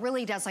sparkle. It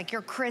really does, like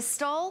your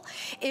crystal.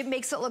 It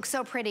makes it look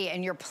so pretty,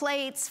 and your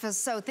plates.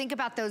 So think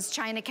about those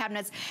china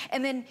cabinets.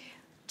 And then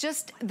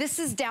this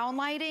is down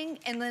lighting,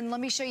 and then let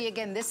me show you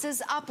again. This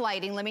is up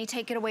lighting. Let me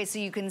take it away so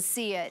you can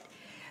see it.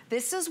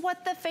 This is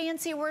what the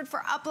fancy word for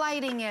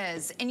uplighting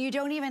is. And you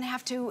don't even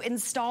have to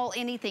install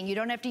anything. You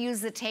don't have to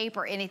use the tape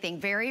or anything.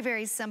 Very,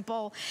 very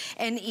simple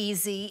and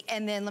easy.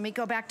 And then let me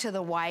go back to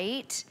the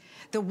white.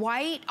 The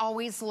white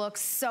always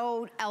looks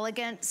so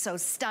elegant, so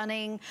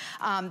stunning.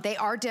 They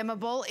are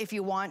dimmable if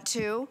you want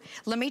to.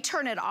 Let me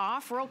turn it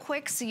off real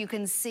quick so you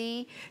can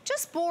see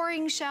just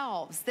boring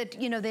shelves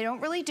that, you know, they don't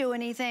really do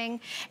anything.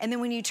 And then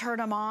when you turn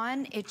them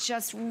on, it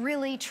just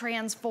really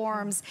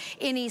transforms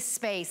any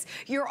space.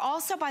 You're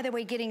also, by the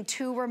way, getting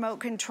 2 remote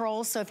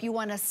controls, so if you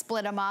want to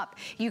split them up,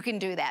 you can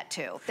do that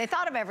too. They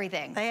thought of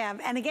everything. They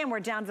have, and again, we're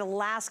down to the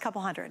last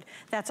couple hundred.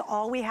 That's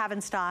all we have in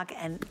stock,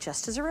 and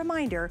just as a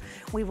reminder,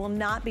 we will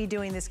not be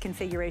doing this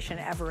configuration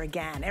ever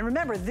again. And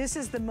remember, this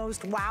is the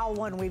most wow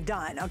one we've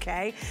done,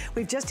 okay?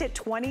 We've just hit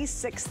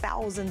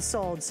 26,000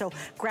 sold, so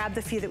grab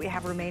the few that we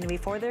have remaining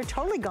before they're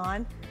totally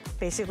gone,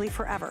 basically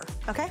forever,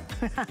 okay?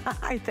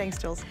 Thanks,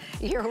 Jules.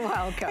 You're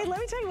welcome. Hey, let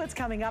me tell you what's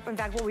coming up. In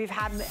fact, what we've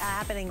had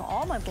happening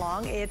all month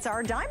long, it's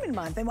our Diamond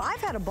Month, and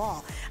I've had a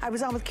ball. I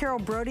was on with Carol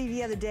Brody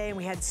the other day, and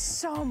we had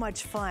so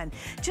much fun.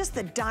 Just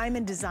the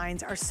diamond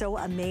designs are so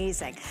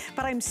amazing.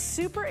 But I'm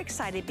super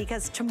excited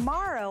because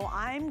tomorrow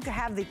I'm gonna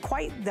have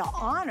quite the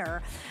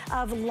honor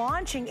of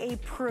launching a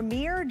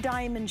premier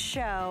diamond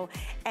show,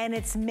 and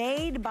it's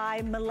made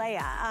by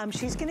Malaya.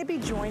 She's gonna be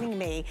joining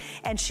me,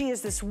 and she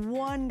is this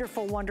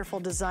wonderful, wonderful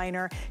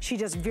designer. She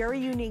does very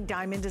unique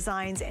diamond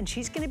designs, and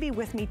she's gonna be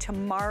with me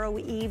tomorrow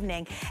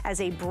evening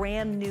as a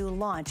brand new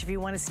launch. If you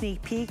want a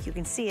sneak peek, you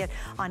can see it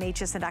on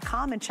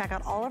hsn.com and check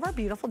out all of our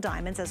beautiful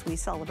diamonds as we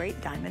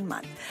celebrate Diamond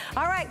Month.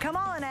 All right, come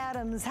on,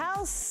 Adam's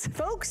house,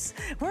 folks.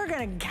 We're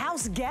gonna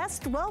house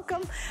guest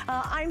welcome.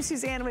 I'm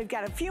Suzanne. We've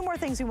got a few more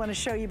things we want to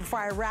show you before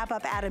I wrap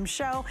up Adam's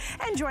show.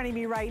 And joining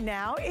me right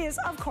now is,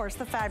 of course,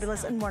 the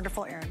fabulous and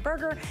wonderful Aaron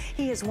Berger.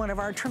 He is one of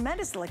our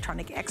tremendous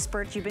electronic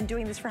experts. You've been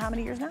doing this for how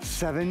many years now?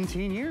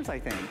 17 years, I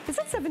think. Is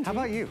it 17? How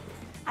about you?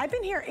 I've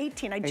been here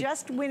 18. I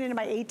just went into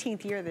my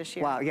 18th year this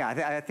year. Wow, yeah,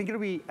 I think it'll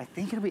be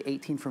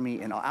 18 for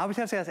me. And I always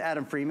have to ask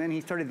Adam Freeman.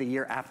 He started the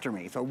year after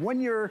me, so 1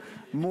 year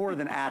more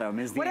than Adam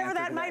is the whatever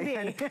that might be.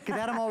 Because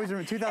Adam always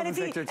remembers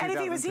 2006 or 2007. And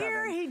if he was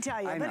here, he'd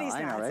tell you, I but know, he's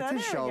not. Right? So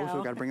it's his show, so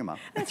we got to bring him up.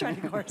 That's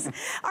right, of course.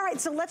 All right,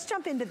 so let's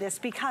jump into this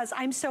because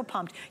I'm so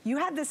pumped. You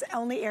had this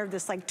only aired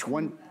this like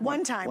one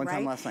time, right? One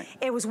time last night.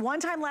 It was one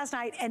time last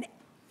night, and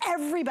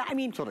everybody, I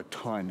mean, sold a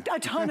ton. A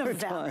ton of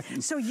them.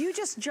 So you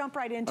just jump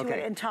right into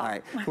it and talk. All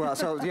right. Well,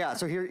 so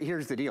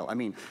here's the deal. I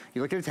mean,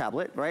 you look at a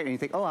tablet, right? And you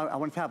think, oh, I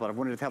want a tablet. I've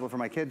wanted a tablet for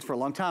my kids for a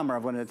long time, or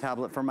I've wanted a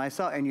tablet for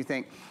myself. And you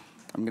think,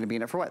 I'm going to be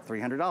in it for what?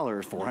 $300,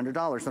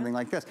 $400, something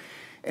like this.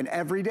 And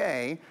every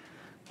day,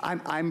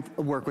 I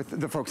work with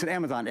the folks at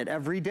Amazon, and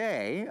every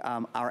day,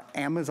 our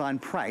Amazon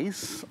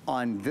price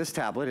on this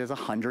tablet is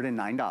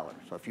 $109.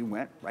 So if you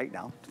went right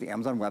now to the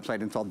Amazon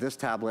website, installed this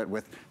tablet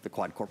with the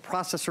quad-core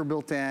processor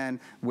built in,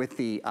 with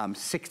the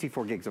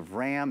 64 gigs of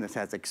RAM, this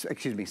has,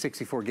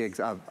 64 gigs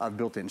of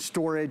built-in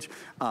storage,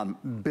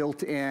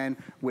 built in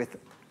with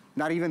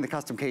not even the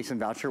custom case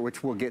and voucher,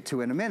 which we'll get to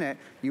in a minute,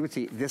 you would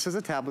see this is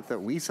a tablet that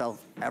we sell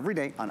every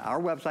day on our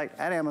website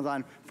at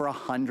Amazon for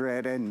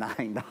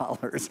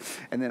 $109.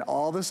 And then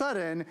all of a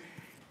sudden,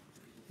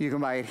 you can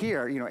buy it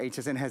here. You know,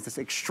 HSN has this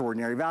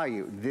extraordinary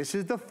value. This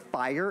is the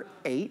Fire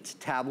 8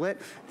 tablet.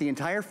 The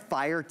entire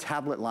Fire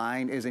tablet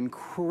line is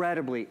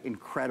incredibly,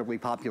 incredibly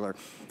popular.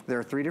 There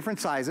are 3 different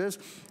sizes.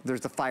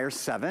 There's the Fire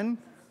 7.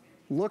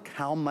 Look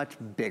how much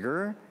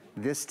bigger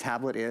this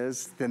tablet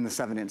is than the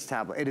 7-inch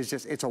tablet. It is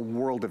just, it's a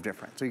world of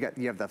difference. So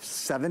you have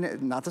the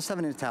not the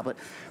 7-inch tablet,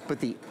 but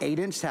the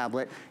 8-inch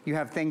tablet. You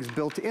have things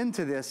built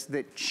into this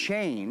that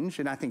change,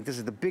 and I think this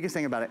is the biggest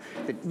thing about it,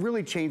 that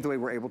really changed the way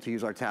we're able to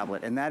use our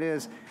tablet, and that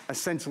is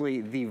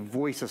essentially the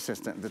voice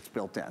assistant that's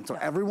built in. So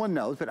everyone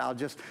knows, but I'll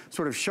just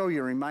sort of show you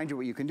and remind you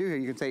what you can do here.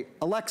 You can say,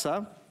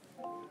 Alexa,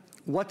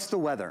 what's the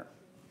weather?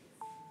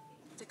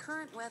 The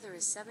current weather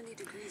is 70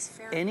 degrees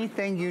Fahrenheit.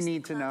 Anything you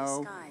need to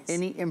know,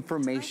 any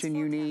information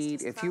you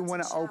need, if you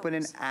want to open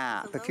an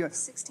app, if you,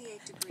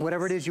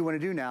 whatever it is you want to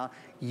do now,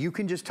 you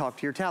can just talk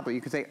to your tablet.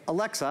 You can say,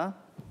 Alexa,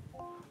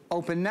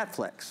 open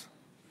Netflix.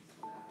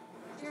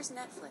 Here's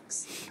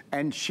Netflix.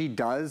 And she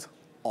does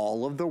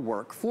all of the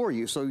work for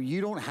you. So you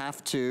don't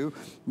have to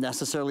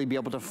necessarily be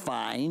able to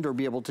find or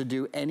be able to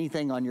do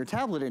anything on your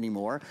tablet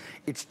anymore.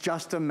 It's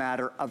just a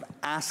matter of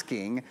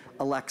asking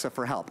Alexa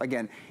for help.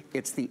 Again,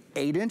 it's the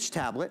 8-inch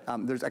tablet.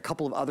 There's a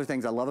couple of other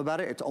things I love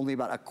about it. It's only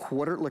about a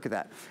quarter, look at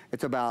that.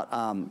 It's about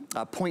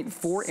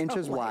 0.4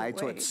 inches wide,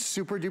 so it's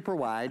super duper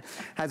wide.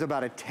 Has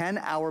about a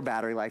 10-hour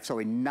battery life, so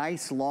a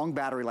nice long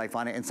battery life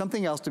on it. And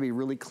something else to be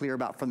really clear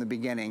about from the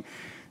beginning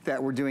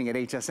that we're doing at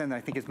HSN that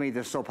I think has made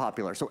this so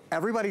popular. So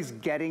everybody's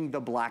getting the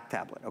black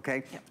tablet,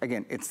 okay? Yep.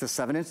 Again, it's the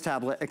 7-inch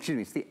tablet, excuse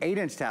me, it's the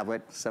 8-inch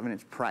tablet,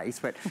 7-inch price,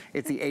 but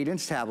it's the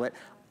 8-inch tablet.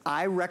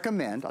 I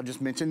recommend, I'll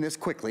just mention this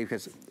quickly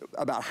because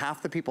about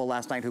half the people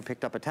last night who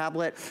picked up a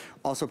tablet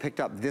also picked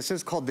up, this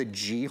is called the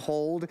G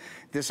Hold.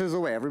 This is the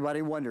way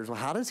everybody wonders, well,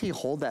 how does he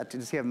hold that?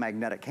 Does he have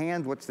magnetic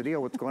hands? What's the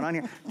deal? What's going on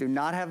here? Do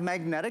not have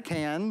magnetic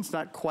hands,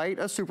 not quite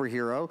a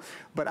superhero,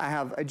 but I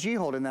have a G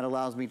Hold, and that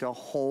allows me to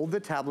hold the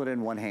tablet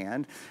in one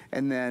hand.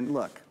 And then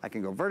look, I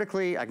can go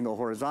vertically, I can go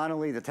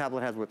horizontally. The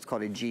tablet has what's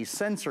called a G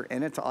sensor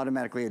in it to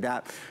automatically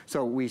adapt.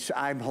 So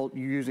I'm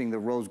using the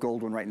rose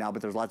gold one right now,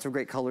 but there's lots of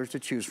great colors to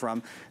choose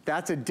from.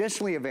 That's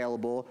additionally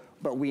available,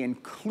 but we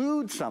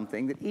include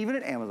something that even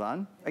at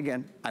Amazon,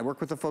 again, I work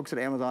with the folks at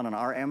Amazon on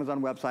our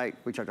Amazon website.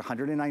 We charge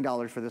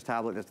 $109 for this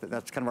tablet.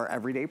 That's kind of our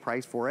everyday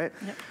price for it.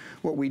 Yep.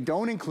 What we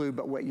don't include,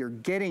 but what you're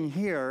getting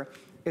here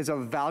is a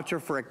voucher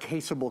for a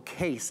caseable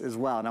case as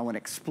well. And I want to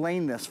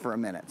explain this for a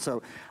minute.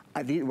 So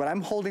what I'm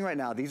holding right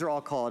now, these are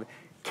all called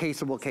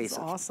caseable cases.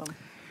 That's awesome.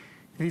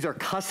 These are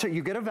custom,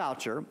 you get a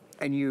voucher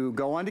and you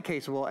go on to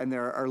Caseable, and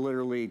there are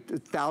literally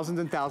thousands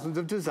and thousands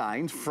of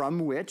designs from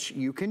which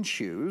you can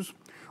choose,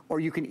 or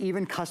you can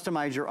even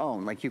customize your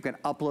own. Like you can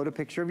upload a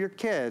picture of your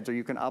kids, or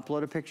you can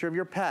upload a picture of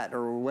your pet,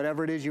 or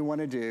whatever it is you want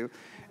to do,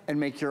 and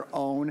make your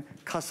own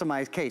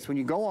customized case. When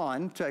you go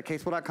on to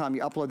caseable.com,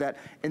 you upload that,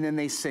 and then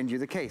they send you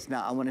the case.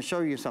 Now, I want to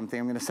show you something.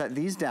 I'm going to set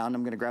these down.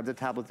 I'm going to grab the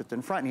tablet that's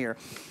in front here.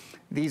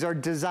 These are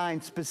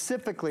designed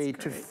specifically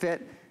to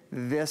fit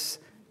this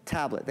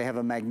tablet. They have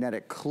a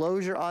magnetic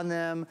closure on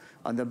them.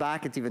 On the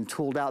back, it's even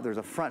tooled out. There's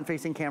a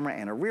front-facing camera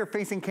and a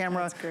rear-facing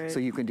camera. That's great. So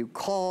you can do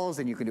calls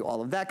and you can do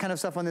all of that kind of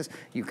stuff on this.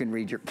 You can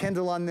read your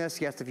Kindle on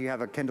this. Yes, if you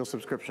have a Kindle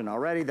subscription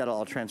already, that'll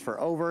all transfer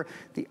over.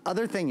 The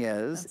other thing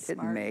is,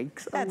 it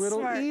makes a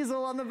little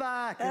easel on the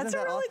back. That's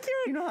really cute.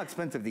 You know how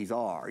expensive these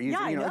are. You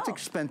know, it's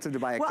expensive to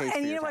buy a case for your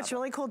and you know what's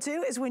really cool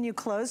too is when you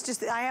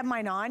close, I have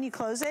mine on, you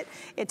close it,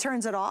 it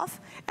turns it off,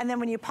 and then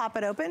when you pop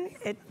it open,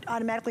 it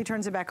automatically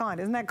turns it back on.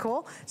 Isn't that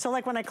cool? So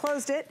like when I I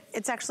closed it,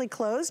 it's actually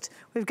closed.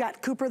 We've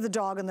got Cooper the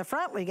dog in the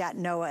front, we got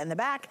Noah in the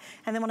back,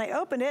 and then when I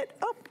opened it,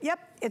 oh,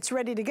 yep, it's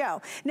ready to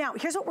go. Now,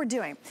 here's what we're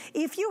doing.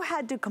 If you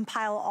had to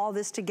compile all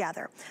this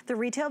together, the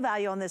retail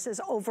value on this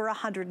is over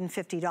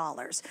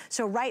 $150.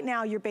 So right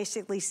now, you're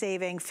basically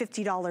saving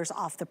 $50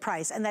 off the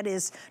price, and that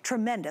is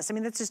tremendous. I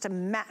mean, that's just a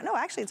no,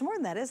 actually, it's more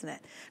than that, isn't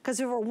it? Because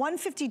if we're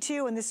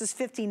 152 and this is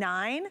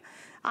 59,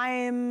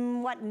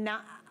 I'm,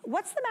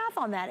 what's the math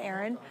on that,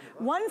 Aaron?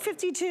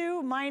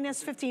 152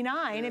 minus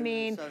 59, I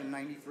mean.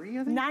 93,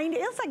 I think?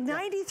 It's like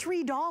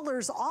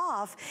 $93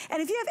 off. And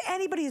if you have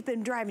anybody who's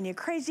been driving you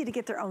crazy to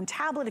get their own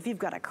tablet, if you've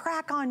got a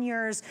crack on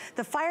yours,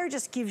 the Fire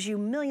just gives you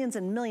millions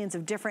and millions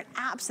of different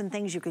apps and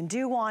things you can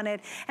do on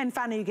it, and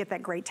finally you get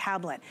that great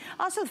tablet.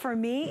 Also for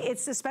me,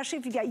 it's especially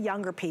if you get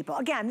younger people.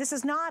 Again, this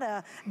is not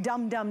a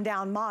dumbed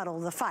down model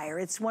of the Fire.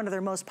 It's one of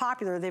their most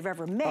popular they've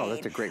ever made. Oh,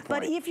 that's a great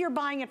point. But if you're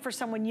buying it for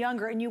someone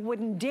younger and you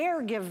wouldn't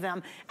dare give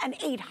them an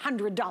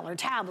 $800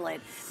 tablet,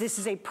 this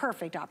is a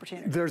perfect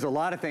opportunity. There's a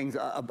lot of things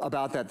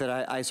about that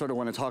I sort of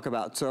want to talk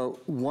about. So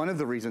one of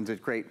the reasons it's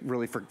great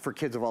really for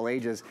kids of all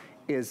ages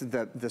is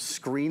the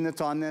screen that's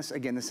on this.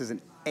 Again, this is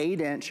an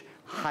 8-inch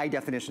high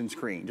definition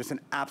screen, just an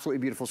absolutely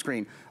beautiful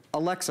screen.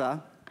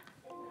 Alexa,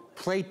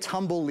 play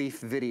Tumbleleaf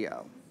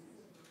video.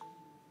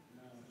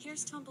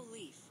 Here's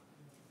Tumbleleaf.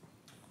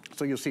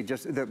 So you'll see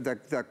just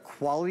the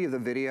quality of the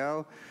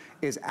video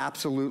is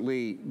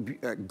absolutely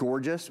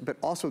gorgeous, but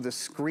also the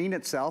screen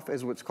itself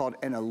is what's called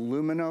an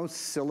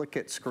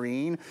aluminosilicate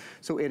screen.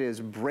 So it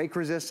is break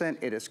resistant,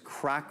 it is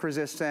crack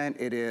resistant,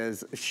 it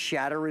is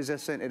shatter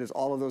resistant, it is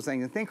all of those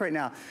things. And think right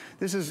now,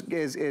 this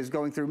is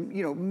going through,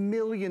 you know,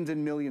 millions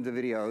and millions of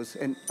videos,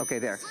 and okay,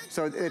 there.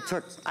 So it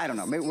took, I don't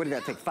know, maybe, what did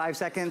that take, 5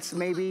 seconds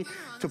maybe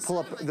to pull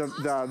up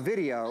the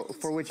video,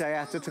 for which I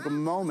asked, it took a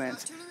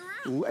moment,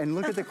 and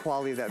look at the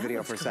quality of that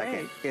video for a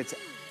second. It's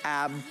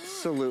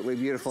absolutely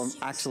beautiful.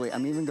 Actually,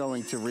 I'm even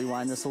going to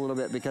rewind this a little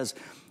bit because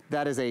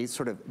that is a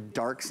sort of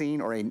dark scene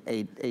or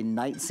a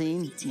night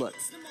scene.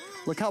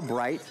 Look how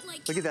bright.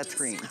 Look at that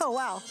screen. Oh,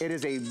 wow. It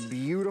is a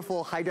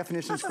beautiful high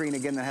definition screen,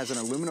 again, that has an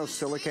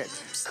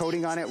aluminosilicate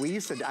coating on it. We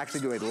used to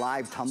actually do a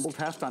live tumble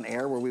test on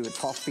air where we would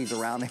toss these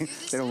around.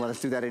 They don't let us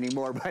do that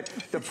anymore. But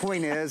the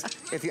point is,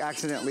 if you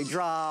accidentally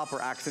drop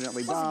or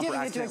accidentally bump or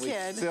accidentally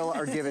spill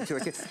or give it to a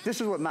kid.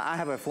 This is what I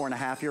have a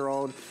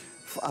 4.5-year-old.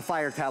 A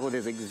Fire tablet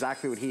is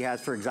exactly what he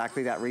has for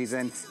exactly that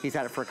reason. He's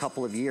had it for a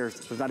couple of years.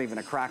 There's not even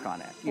a crack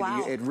on it.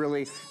 Wow. It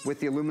really, with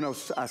the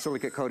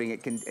aluminosilicate coating,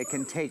 it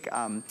can take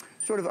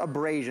sort of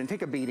abrasion,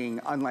 take a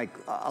beating, unlike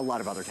a lot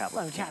of other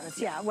tablets.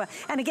 Yeah. Well,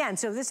 and again,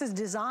 so this is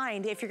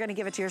designed if you're going to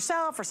give it to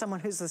yourself or someone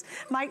who's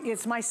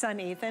it's my son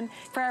Ethan.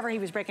 Forever he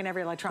was breaking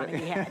every electronic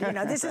he had. You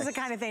know, this is the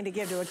kind of thing to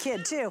give to a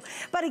kid too.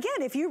 But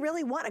again, if you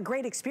really want a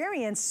great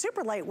experience,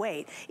 super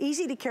lightweight,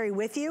 easy to carry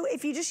with you.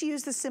 If you just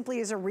use this simply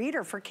as a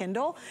reader for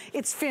Kindle,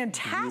 it's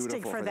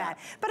fantastic for that.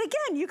 But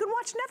again, you can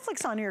watch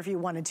Netflix on here if you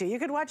wanted to. You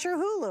could watch your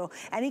Hulu,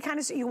 any kind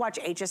of, you watch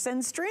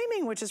HSN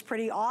streaming, which is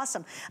pretty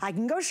awesome. I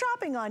can go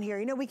shopping on here.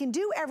 You know, we can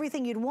do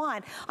everything you'd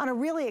want on a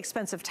really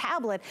expensive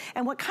tablet.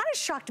 And what kind of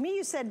shocked me,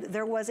 you said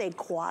there was a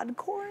quad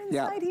core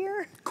inside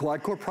here?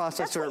 Quad core processor.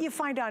 That's what you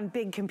find on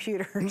big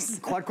computers.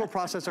 Quad core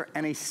processor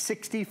and a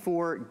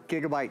 64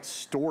 gigabyte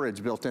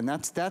storage built in.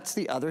 That's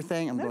the other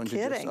thing. I'm going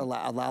to just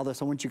allow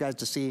this. I want you guys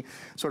to see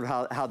sort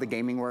of how the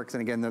gaming works.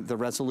 And again, the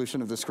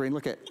resolution of the screen.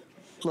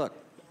 Look.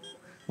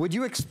 Would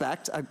you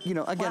expect, you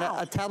know, again,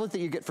 a tablet that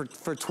you get for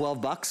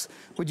 $12,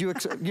 would you,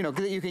 you know,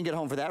 that you can get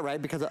home for that,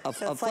 right? Because of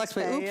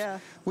FlexPay.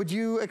 Oops. Would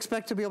you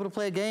expect to be able to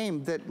play a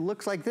game that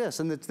looks like this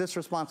and that's this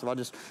responsive? I'll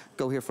just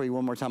go here for you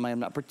one more time. I am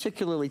not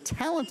particularly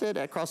talented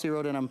at Crossy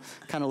Road, and I'm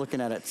kind of looking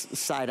at its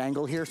side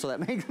angle here, so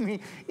that makes me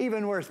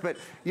even worse. But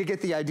you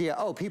get the idea.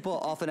 Oh, people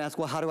often ask,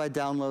 well, how do I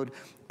download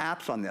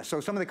apps on this?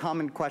 So some of the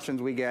common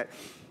questions we get: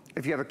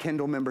 if you have a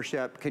Kindle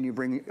membership, can you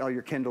bring all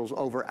your Kindles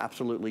over?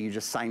 Absolutely, you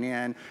just sign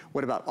in.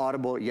 What about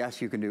Audible?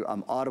 Yes, you can do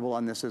Audible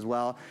on this as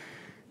well.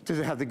 Does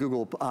it have the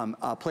Google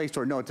Play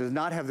Store? No, it does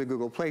not have the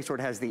Google Play Store.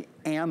 It has the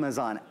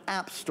Amazon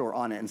App Store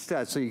on it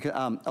instead. So you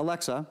can,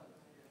 Alexa,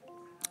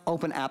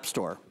 open App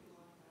Store.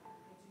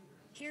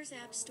 Here's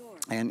App Store.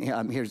 And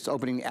here's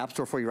opening the App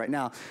Store for you right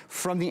now.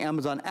 From the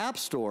Amazon App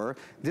Store,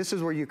 this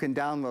is where you can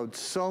download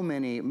so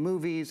many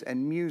movies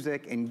and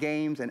music and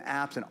games and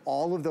apps and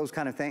all of those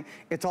kind of things.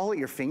 It's all at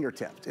your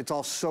fingertips. It's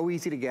all so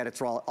easy to get.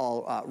 It's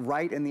all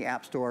right in the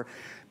App Store.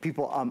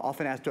 People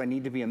often ask, do I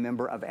need to be a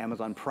member of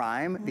Amazon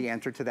Prime? The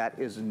answer to that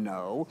is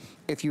no.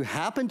 If you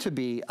happen to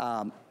be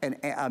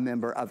a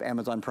member of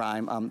Amazon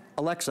Prime,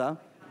 Alexa,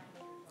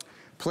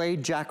 play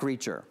Jack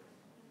Reacher.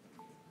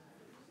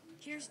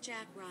 Here's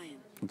Jack Ryan.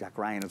 Jack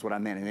Ryan is what I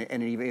meant,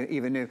 and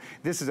even new.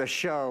 This is a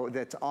show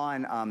that's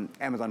on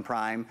Amazon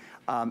Prime.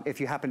 If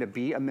you happen to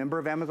be a member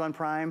of Amazon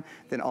Prime,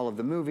 then all of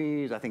the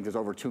movies, I think there's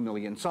over 2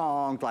 million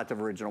songs, lots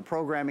of original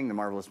programming, The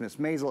Marvelous Miss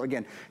Maisel.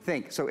 Again,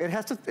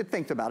 it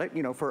thinks about it,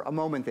 you know, for a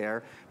moment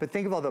there, but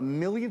think of all the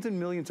millions and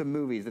millions of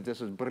movies that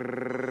this is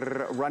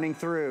running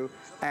through,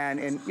 and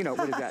in, you know,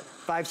 what is that,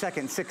 5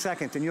 seconds, 6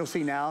 seconds, and you'll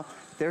see now,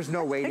 there's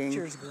no waiting,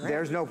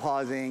 there's no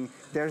pausing,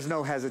 there's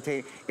no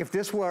hesitating. If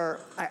this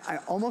were, I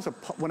almost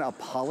want to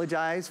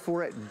apologize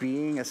for it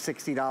being a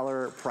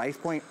 $60 price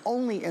point,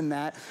 only in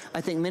that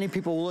I think many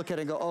people will look at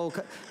it and go, oh,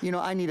 you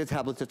know, I need a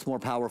tablet that's more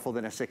powerful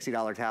than a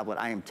 $60 tablet.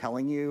 I am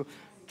telling you,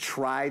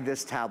 try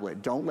this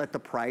tablet. Don't let the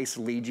price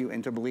lead you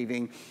into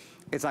believing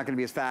it's not gonna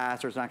be as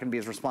fast, or it's not gonna be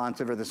as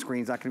responsive, or the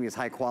screen's not gonna be as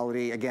high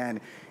quality. Again,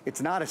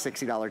 it's not a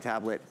 $60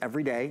 tablet.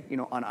 Every day, you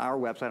know, on our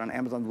website, on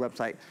Amazon's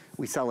website,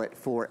 we sell it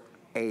for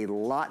a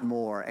lot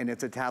more, and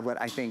it's a tablet,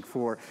 I think,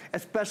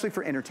 especially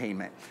for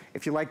entertainment.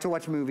 If you like to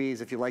watch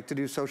movies, if you like to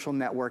do social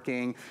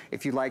networking,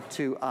 if you like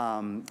to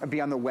be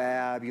on the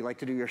web, you like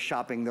to do your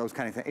shopping, those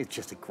kind of things, it's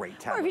just a great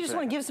tablet. Or if you just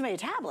want to give somebody a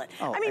tablet.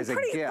 Oh, I mean, as a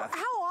gift.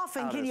 How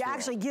often can you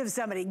actually gift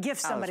somebody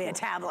a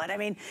tablet? I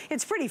mean,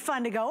 it's pretty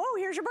fun to go, oh,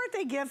 here's your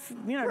birthday gift,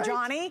 you know,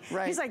 Johnny.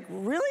 Right. He's like,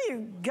 really,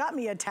 you got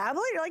me a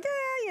tablet? You're like,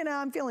 yeah, you know,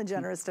 I'm feeling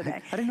generous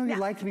today. I didn't know you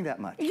liked me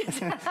that much.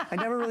 I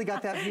never really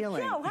got that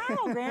feeling. Yeah,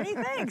 wow, Granny,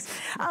 thanks.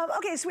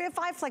 Okay, so we have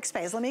 5 flex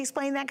pays. Let me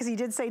explain that, because you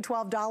did say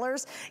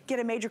 $12.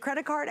 Get a major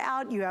credit card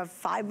out. You have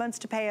 5 months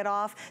to pay it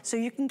off. So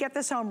you can get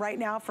this home right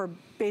now for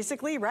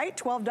basically, right,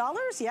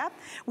 $12? Yep.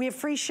 We have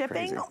free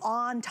shipping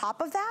on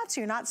top of that, so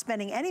you're not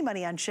spending any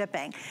money on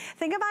shipping.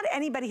 Think about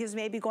anybody who's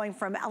maybe going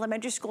from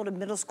elementary school to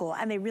middle school,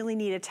 and they really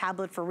need a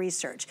tablet for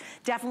research.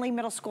 Definitely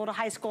middle school to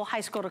high school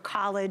to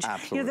college.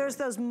 Absolutely. You know, there's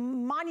those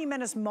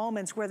monumentous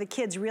moments where the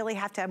kids really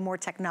have to have more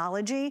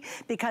technology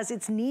because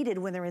it's needed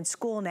when they're in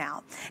school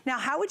now. Now,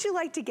 how would you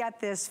like to get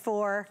this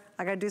for,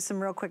 I gotta do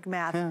some real quick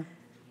math. Yeah.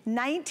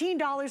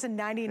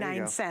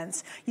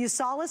 $19.99. You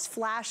saw us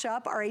flash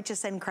up our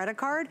HSN credit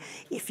card.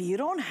 If you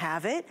don't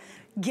have it,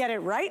 get it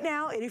right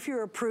now, and if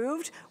you're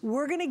approved,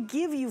 we're gonna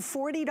give you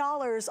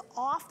 $40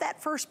 off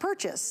that first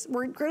purchase.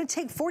 We're gonna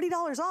take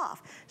 $40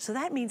 off. So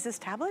that means this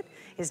tablet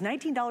is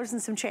 $19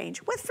 and some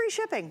change, with free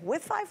shipping,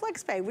 with 5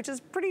 flex pay, which is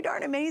pretty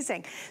darn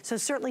amazing. So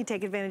certainly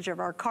take advantage of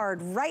our card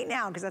right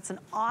now, because that's an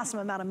awesome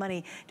amount of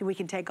money that we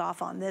can take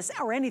off on this,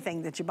 or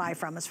anything that you buy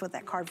from us with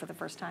that card for the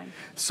first time.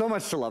 So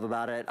much to love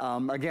about it.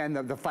 Again,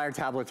 the Fire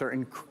tablets are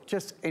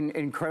just an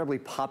incredibly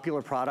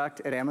popular product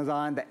at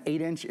Amazon. The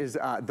 8-inch is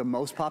the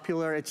most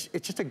popular. It's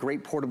just a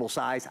great portable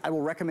size. I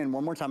will recommend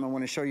one more time, I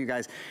want to show you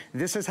guys,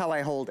 this is how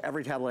I hold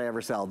every tablet I ever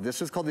sell.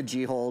 This is called the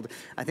G Hold.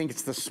 I think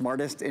it's the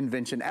smartest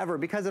invention ever,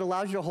 because it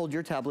allows you to hold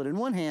your tablet in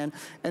one hand,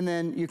 and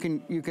then you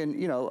can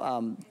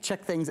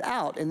check things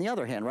out in the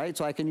other hand, right?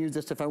 So I can use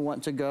this if I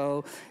want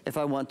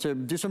to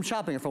do some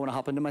shopping, if I want to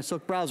hop into my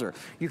Silk browser.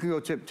 You can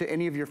go to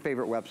any of your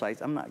favorite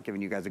websites. I'm not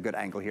giving you guys a good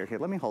angle here. Here,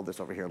 let me hold this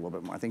over here a little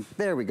bit more. I think,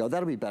 there we go,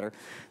 that'll be better.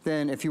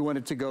 Then if you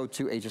wanted to go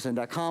to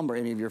hsn.com or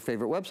any of your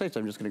favorite websites,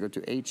 I'm just gonna go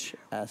to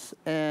hsn.com,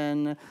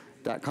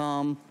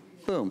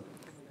 boom.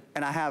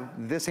 And I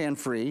have this hand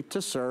free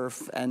to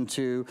surf and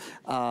to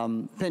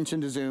pinch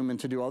and to zoom and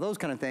to do all those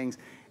kind of things.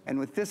 And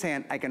with this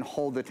hand, I can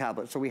hold the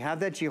tablet. So we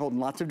have that G Hold in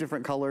lots of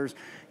different colors.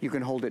 You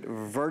can hold it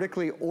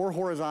vertically or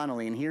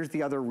horizontally. And here's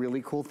the other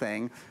really cool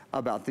thing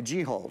about the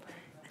G Hold.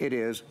 It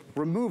is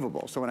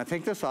removable. So when I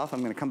take this off,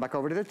 I'm gonna come back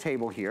over to the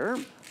table here.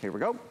 Here we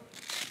go.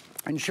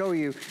 And show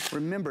you,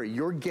 remember,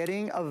 you're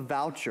getting a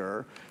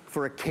voucher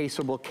for a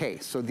caseable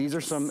case. So these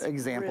are some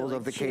examples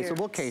of the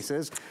caseable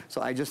cases.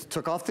 So I just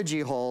took off the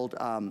G Hold,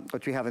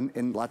 which we have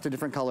in lots of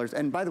different colors.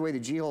 And by the way, the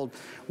G Hold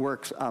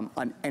works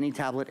on any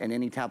tablet and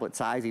any tablet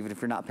size. Even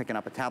if you're not picking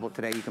up a tablet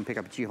today, you can pick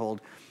up a G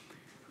Hold.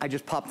 I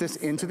just pop this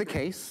into the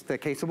case, the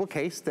caseable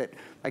case that,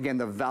 again,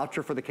 the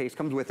voucher for the case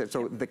comes with it.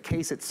 So the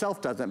case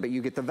itself doesn't, but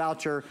you get the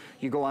voucher,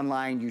 you go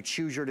online, you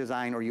choose your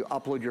design, or you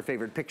upload your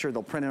favorite picture,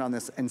 they'll print it on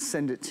this and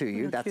send it to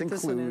you. That's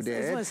included.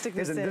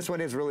 This one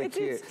is really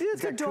cute.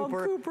 It's got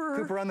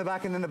Cooper on the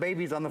back, and then the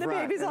baby's on the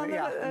front. Baby's on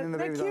and the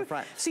baby's on the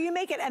front. So you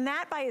make it, and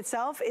that by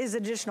itself is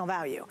additional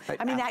value.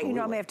 I mean, that you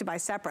normally have to buy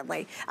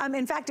separately.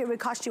 In fact, it would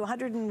cost you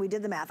we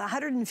did the math,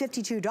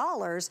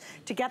 $152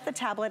 to get the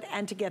tablet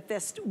and to get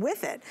this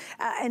with it.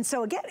 And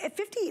so again, at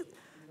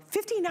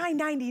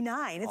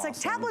 $59.99. It's like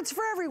tablets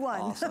for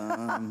everyone.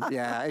 Awesome.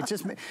 Yeah,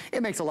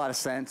 it makes a lot of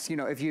sense. You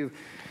know, if you've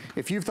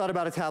thought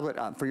about a tablet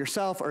for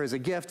yourself or as a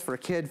gift for a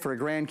kid, for a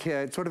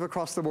grandkid, sort of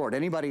across the board,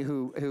 anybody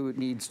who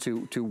needs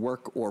to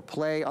work or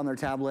play on their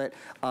tablet,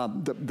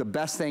 the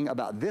best thing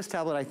about this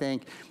tablet, I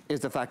think, is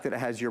the fact that it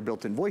has your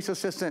built-in voice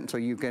assistant. So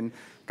you can,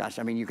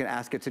 you can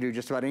ask it to do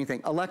just about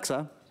anything.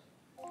 Alexa,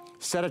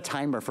 set a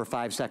timer for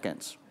 5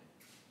 seconds.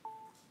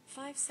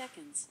 5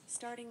 seconds,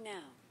 starting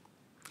now.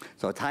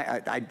 So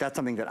that's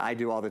something that I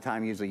do all the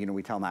time. Usually,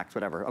 we tell Max,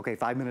 whatever, okay,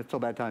 5 minutes till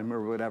bedtime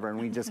or whatever, and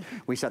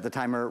we set the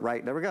timer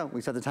right, there we go.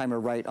 We set the timer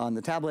right on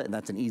the tablet, and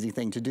that's an easy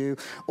thing to do.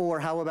 Or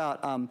how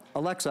about,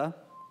 Alexa,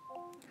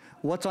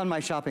 what's on my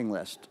shopping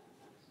list?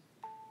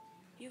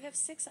 have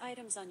 6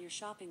 items on your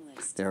shopping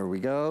list. There we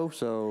go.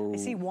 So I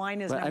see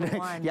wine is number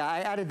 1. Yeah, I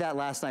added that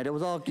last night. It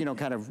was all, you know,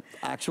 kind of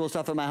actual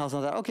stuff at my house.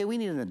 And I thought, okay, we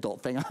need an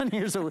adult thing on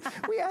here. So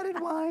we added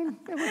wine.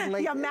 It was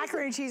late. Yeah,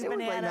 macaroni and cheese,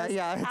 bananas,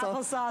 yeah, it's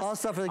applesauce. All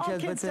stuff for the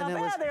kids. But then it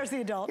was, there's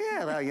the adult.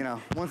 Yeah, well, you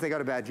know, once they go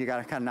to bed, you got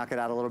to kind of knock it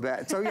out a little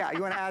bit. So yeah,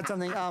 you want to add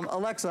something.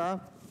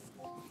 Alexa,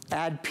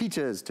 add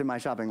peaches to my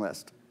shopping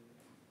list.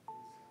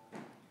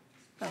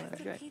 Oh,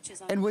 that's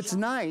great. And what's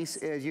nice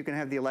is you can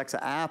have the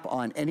Alexa app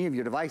on any of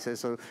your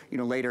devices. So, you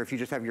know, later if you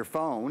just have your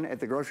phone at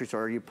the grocery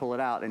store, you pull it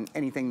out and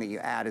anything that you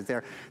add is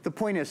there. The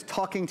point is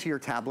talking to your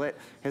tablet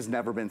has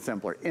never been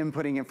simpler.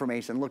 Inputting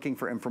information, looking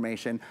for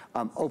information,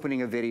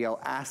 opening a video,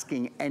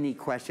 asking any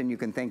question you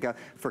can think of.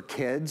 For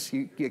kids,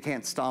 you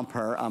can't stomp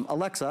her.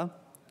 Alexa,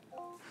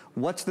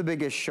 what's the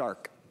biggest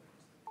shark?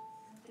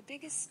 The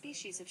biggest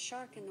species of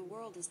shark in the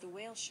world is the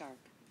whale shark,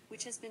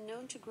 which has been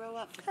known to grow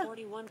up to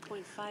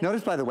 41.5.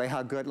 Notice, by the way,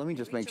 how good, let me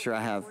just make sure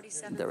I have,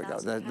 there we go,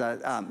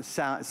 the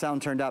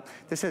sound turned up.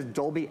 This has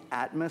Dolby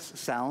Atmos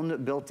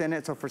sound built in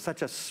it, so for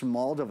such a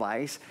small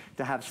device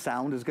to have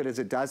sound as good as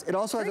it does. It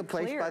also has a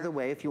place, by the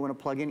way, if you want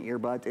to plug in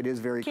earbuds, it is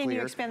very clear. Can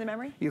you expand the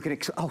memory? You can,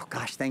 oh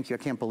gosh, thank you. I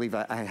can't believe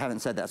I haven't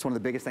said that. It's one of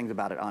the biggest things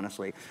about it,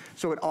 honestly.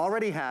 So it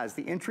already has,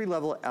 the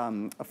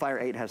entry-level Fire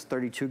 8 has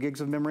 32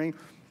 gigs of memory.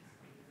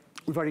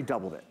 We've already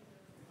doubled it.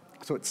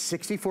 So it's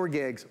 64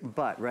 gigs,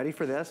 but ready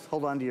for this?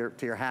 Hold on to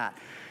your hat.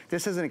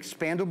 This is an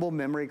expandable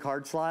memory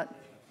card slot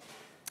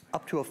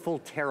up to a full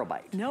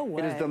terabyte. No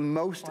way. It is the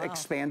most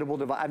expandable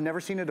device. I've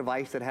never seen a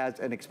device that has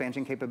an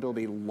expansion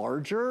capability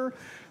larger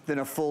than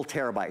a full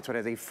terabyte. So it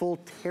has a full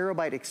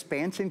terabyte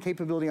expansion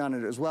capability on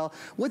it as well.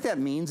 What that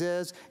means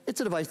is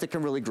it's a device that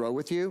can really grow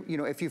with you. You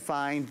know, if you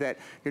find that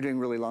you're doing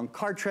really long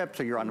car trips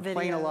or you're on a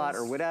plane a lot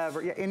or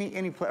whatever, yeah,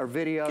 or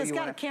video. It's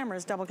got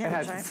cameras, double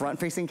cameras, right? It has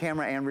front-facing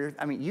camera and rear.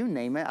 I mean, you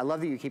name it. I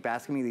love that you keep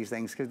asking me these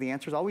things because the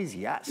answer is always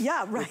yes. Yeah,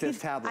 right. With this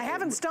tablet. I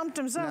haven't stumped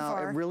him so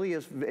far. No, it really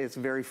is. It's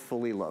very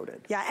fully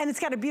loaded. Yeah, and it's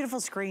got a beautiful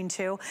screen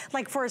too.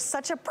 Like for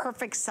such a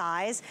perfect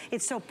size,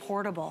 it's so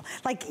portable.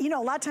 Like, you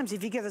know, a lot of times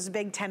if you get those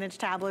big 10-inch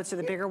tablets or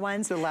the bigger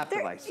ones, it's a lap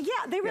device.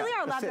 Yeah, they really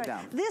are a lap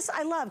device. This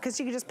I love because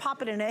you can just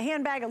pop it in a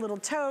handbag, a little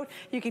tote.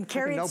 You can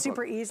carry it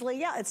super easily.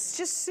 Yeah, it's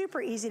just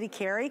super easy to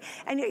carry,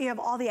 and you have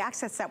all the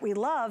access that we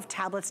love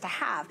tablets to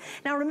have.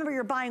 Now remember,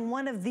 you're buying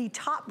one of the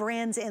top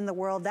brands in the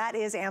world. That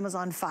is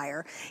Amazon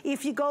Fire.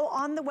 If you go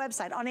on the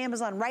website on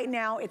Amazon right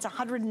now, it's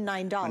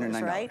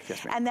 $109, right?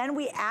 Yes, and then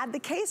we add the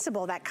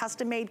caseable, that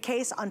custom-made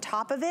case on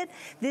top of it.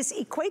 This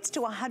equates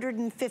to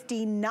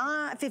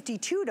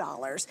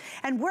 $152,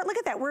 and look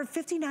at that, we're at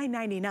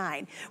 $59.99.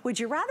 Would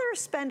you rather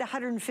spend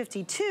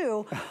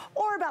 $152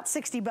 or about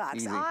 60 bucks?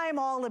 Easy. I'm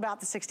all about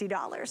the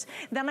 $60.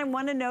 Then I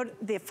want to note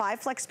the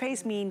 5 flex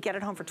pays mean get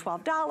it home for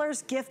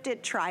 $12, gift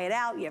it, try it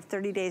out. You have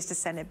 30 days to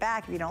send it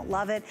back if you don't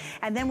love it.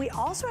 And then we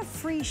also have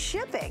free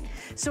shipping.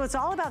 So it's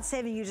all about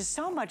saving you just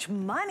so much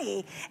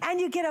money,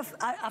 and you get a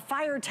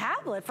Fire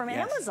tablet from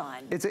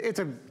Amazon. It's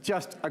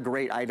just a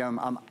great item.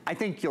 I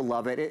think you'll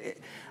love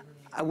it.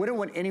 I wouldn't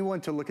want anyone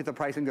to look at the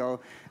price and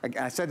go,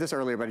 I said this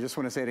earlier, but I just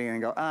want to say it again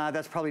and go,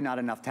 that's probably not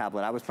enough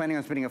tablet. I was planning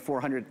on spending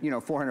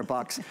 400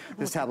 bucks.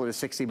 This tablet is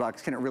 60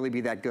 bucks. Can it really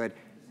be that good?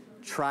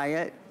 Try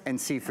it and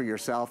see for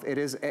yourself. It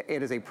is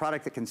a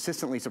product that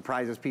consistently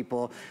surprises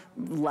people.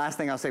 Last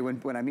thing I'll say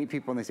when I meet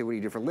people and they say, what do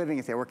you do for a living?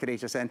 I say, I work at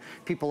HSN.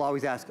 People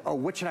always ask, oh,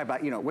 what should I buy?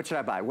 You know, what should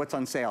I buy? What's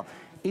on sale?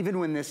 Even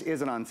when this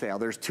isn't on sale,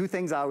 there's 2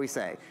 things I always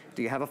say.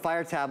 Do you have a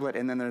Fire tablet?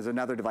 And then there's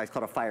another device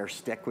called a Fire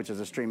Stick, which is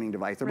a streaming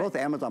device. They're both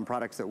Amazon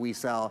products that we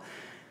sell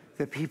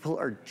that people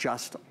are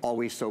just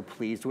always so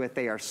pleased with.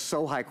 They are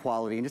so high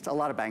quality and just a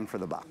lot of bang for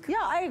the buck.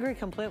 Yeah, I agree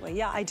completely.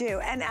 Yeah, I do.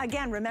 And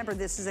again, remember,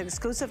 this is an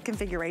exclusive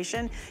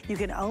configuration. You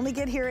can only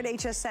get here at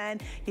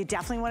HSN. You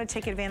definitely want to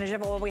take advantage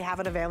of it while we have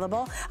it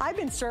available. I've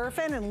been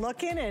surfing and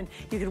looking, and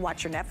you can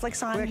watch your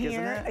Netflix on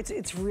here.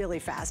 It's really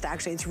fast,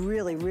 actually. It's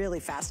really,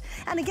 really fast.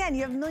 And again,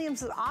 you have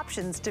millions of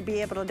options to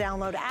be able to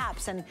download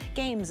apps and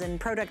games and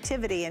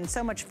productivity and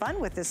so much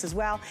fun with this as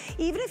well.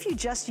 Even if you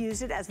just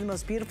use it as the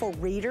most beautiful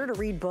reader to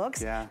read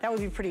books, that would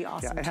be pretty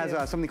awesome. Yeah, it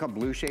has something called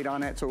blue shade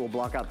on it, so it will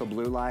block out the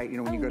blue light. You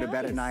know, when you go to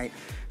bed at night,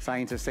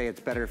 scientists say it's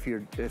better if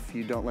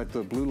you don't let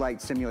the blue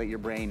light stimulate your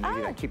brain.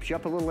 Maybe that keeps you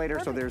up a little later.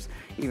 So there's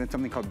even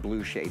something called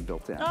blue shade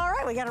built in. All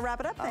right, we got to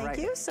wrap it up. Thank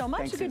you so much.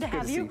 Thanks. Good to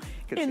have you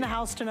in the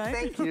house tonight.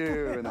 Thank you.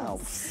 In the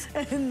house.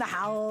 In the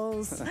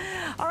house.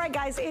 All right,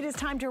 guys, it is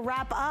time to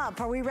wrap up.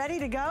 Are we ready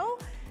to go?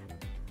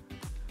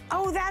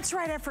 Oh, that's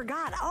right, I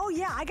forgot. Oh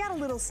yeah, I got a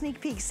little sneak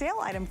peek sale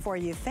item for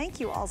you. Thank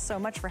you all so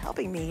much for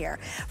helping me here.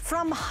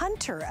 From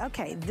Hunter,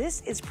 okay,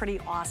 this is pretty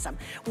awesome.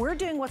 We're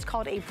doing what's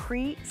called a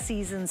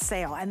pre-season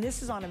sale, and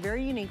this is on a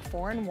very unique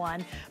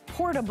 4-in-1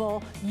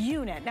 portable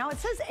unit. Now it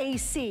says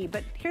AC,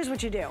 but here's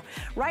what you do.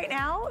 Right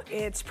now,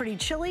 it's pretty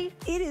chilly.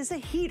 It is a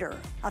heater,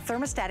 a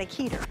thermostatic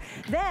heater.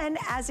 Then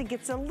as it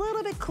gets a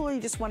little bit cooler,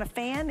 you just want a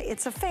fan,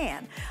 it's a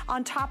fan.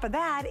 On top of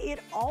that, it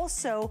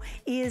also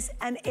is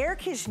an air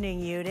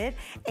conditioning unit,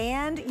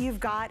 and you've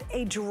got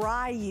a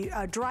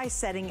dry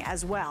setting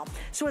as well.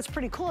 So what's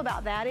pretty cool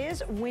about that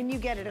is when you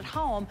get it at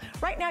home,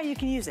 right now you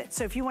can use it.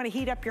 So if you want to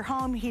heat up your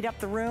home, heat up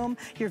the room,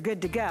 you're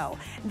good to go.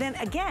 Then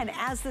again,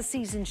 as the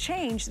seasons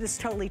change, this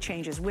totally changes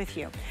with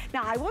you.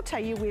 Now I will tell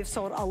you, we've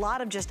sold a lot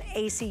of just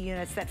AC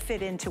units that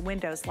fit into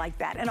windows like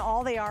that, and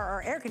all they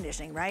are air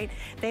conditioning, right?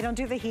 They don't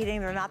do the heating,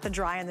 they're not the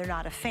dry, and they're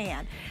not a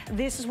fan.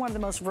 This is one of the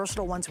most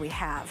versatile ones we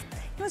have. You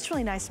know what's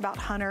really nice about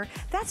Hunter?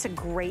 That's a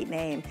great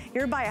name.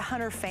 You ever buy a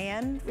Hunter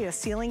fan, a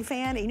ceiling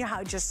fan, and you know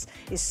how it just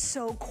is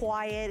so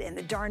quiet and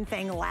the darn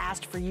thing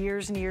lasts for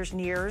years and years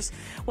and years?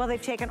 Well,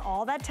 they've taken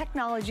all that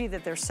technology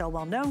that they're so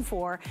well known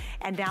for,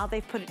 and now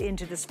they've put it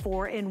into this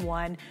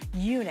 4-in-1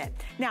 unit.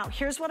 Now,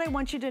 here's what I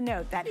want you to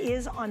note. That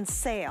is on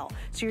sale.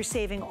 So you're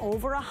saving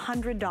over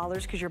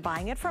 $100 because you're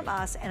buying it from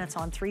us, and it's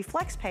on 3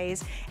 flex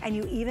pays, and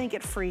you even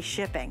get free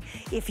shipping.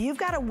 If you've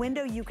got a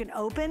window you can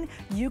open,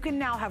 you can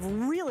now have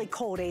really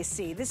cold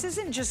AC. This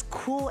isn't just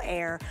cool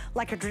air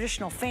like a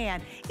traditional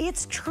fan.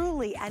 It's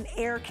truly an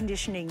air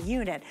conditioning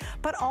unit.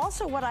 But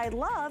also what I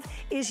love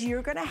is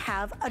you're gonna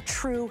have a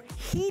true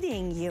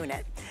heating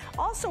unit.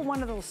 Also, one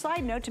little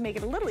side note to make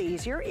it a little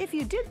easier, if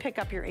you did pick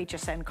up your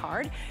HSN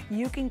card,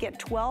 you can get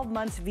 12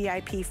 months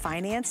VIP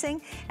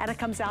financing, and it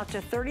comes out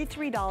to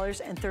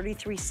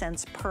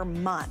 $33.33 per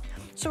month.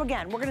 So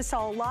again, we're gonna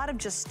sell a lot of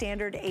just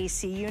standard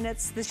AC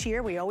units this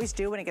year. We always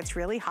do when it gets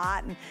really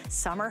hot and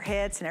summer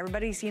hits and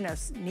everybody's,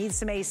 needs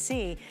some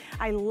AC.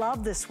 I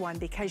love this one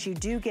because you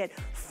do get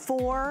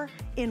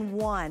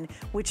 4-in-1,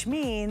 which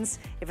means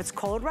if it's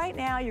cold right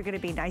now, you're gonna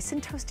be nice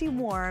and toasty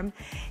warm.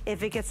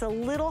 If it gets a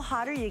little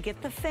hotter, you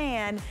get the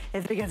fan.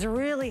 If it gets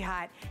really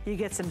hot, you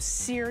get some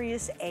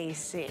serious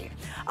AC.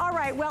 All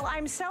right, well,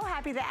 I'm so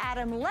happy that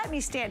Adam let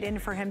me stand in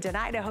for him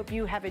tonight. I hope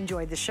you have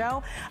enjoyed the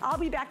show. I'll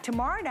be back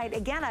tomorrow night.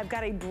 Again, I've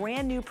got a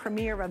brand new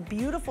premiere of a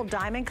beautiful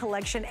diamond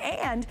collection,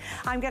 and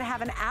I'm gonna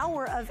have an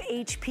hour of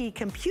HP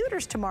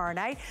computers tomorrow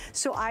night,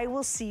 so I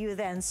will see you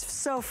then.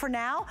 So for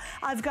now,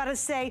 I've got to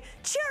say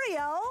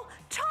cheerio,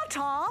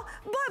 ta-ta,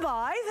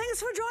 bye-bye.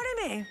 Thanks for joining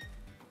me.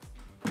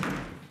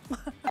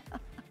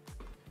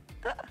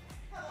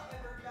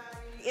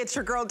 It's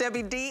your girl,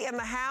 Debbie D, in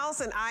the house,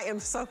 and I am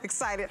so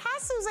excited. Hi,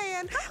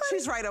 Suzanne. Hi.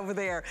 She's right over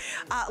there.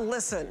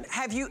 Listen,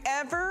 have you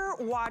ever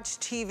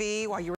watched TV while you were